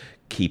to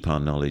keep our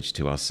knowledge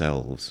to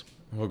ourselves.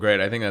 Well, great.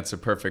 I think that's a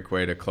perfect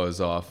way to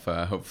close off.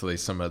 Hopefully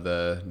some of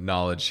the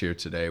knowledge here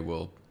today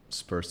will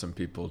spur some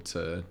people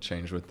to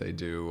change what they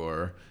do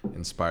or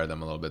inspire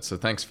them a little bit. So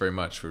thanks very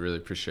much. We really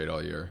appreciate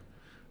all your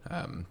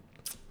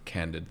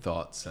candid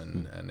thoughts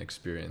and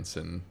experience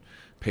in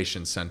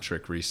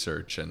patient-centric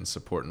research and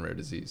support in rare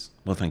disease.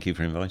 Well, thank you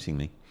for inviting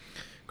me.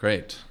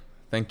 Great.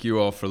 Thank you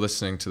all for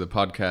listening to the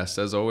podcast.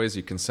 As always,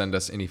 you can send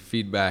us any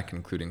feedback,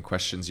 including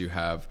questions you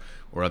have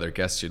or other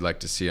guests you'd like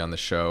to see on the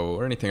show,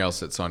 or anything else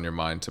that's on your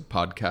mind, to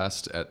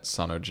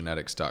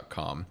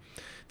podcast@sonogenetics.com.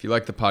 If you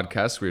like the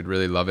podcast, we'd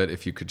really love it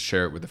if you could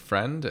share it with a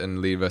friend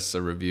and leave us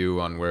a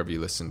review on wherever you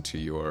listen to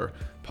your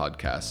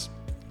podcasts.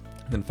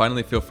 Then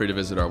finally, feel free to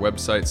visit our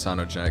website,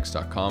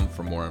 sonogenetics.com,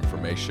 for more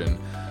information,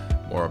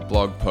 or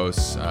blog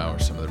posts, or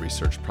some of the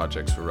research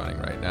projects we're running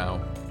right now.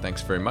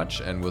 Thanks very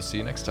much, and we'll see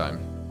you next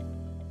time.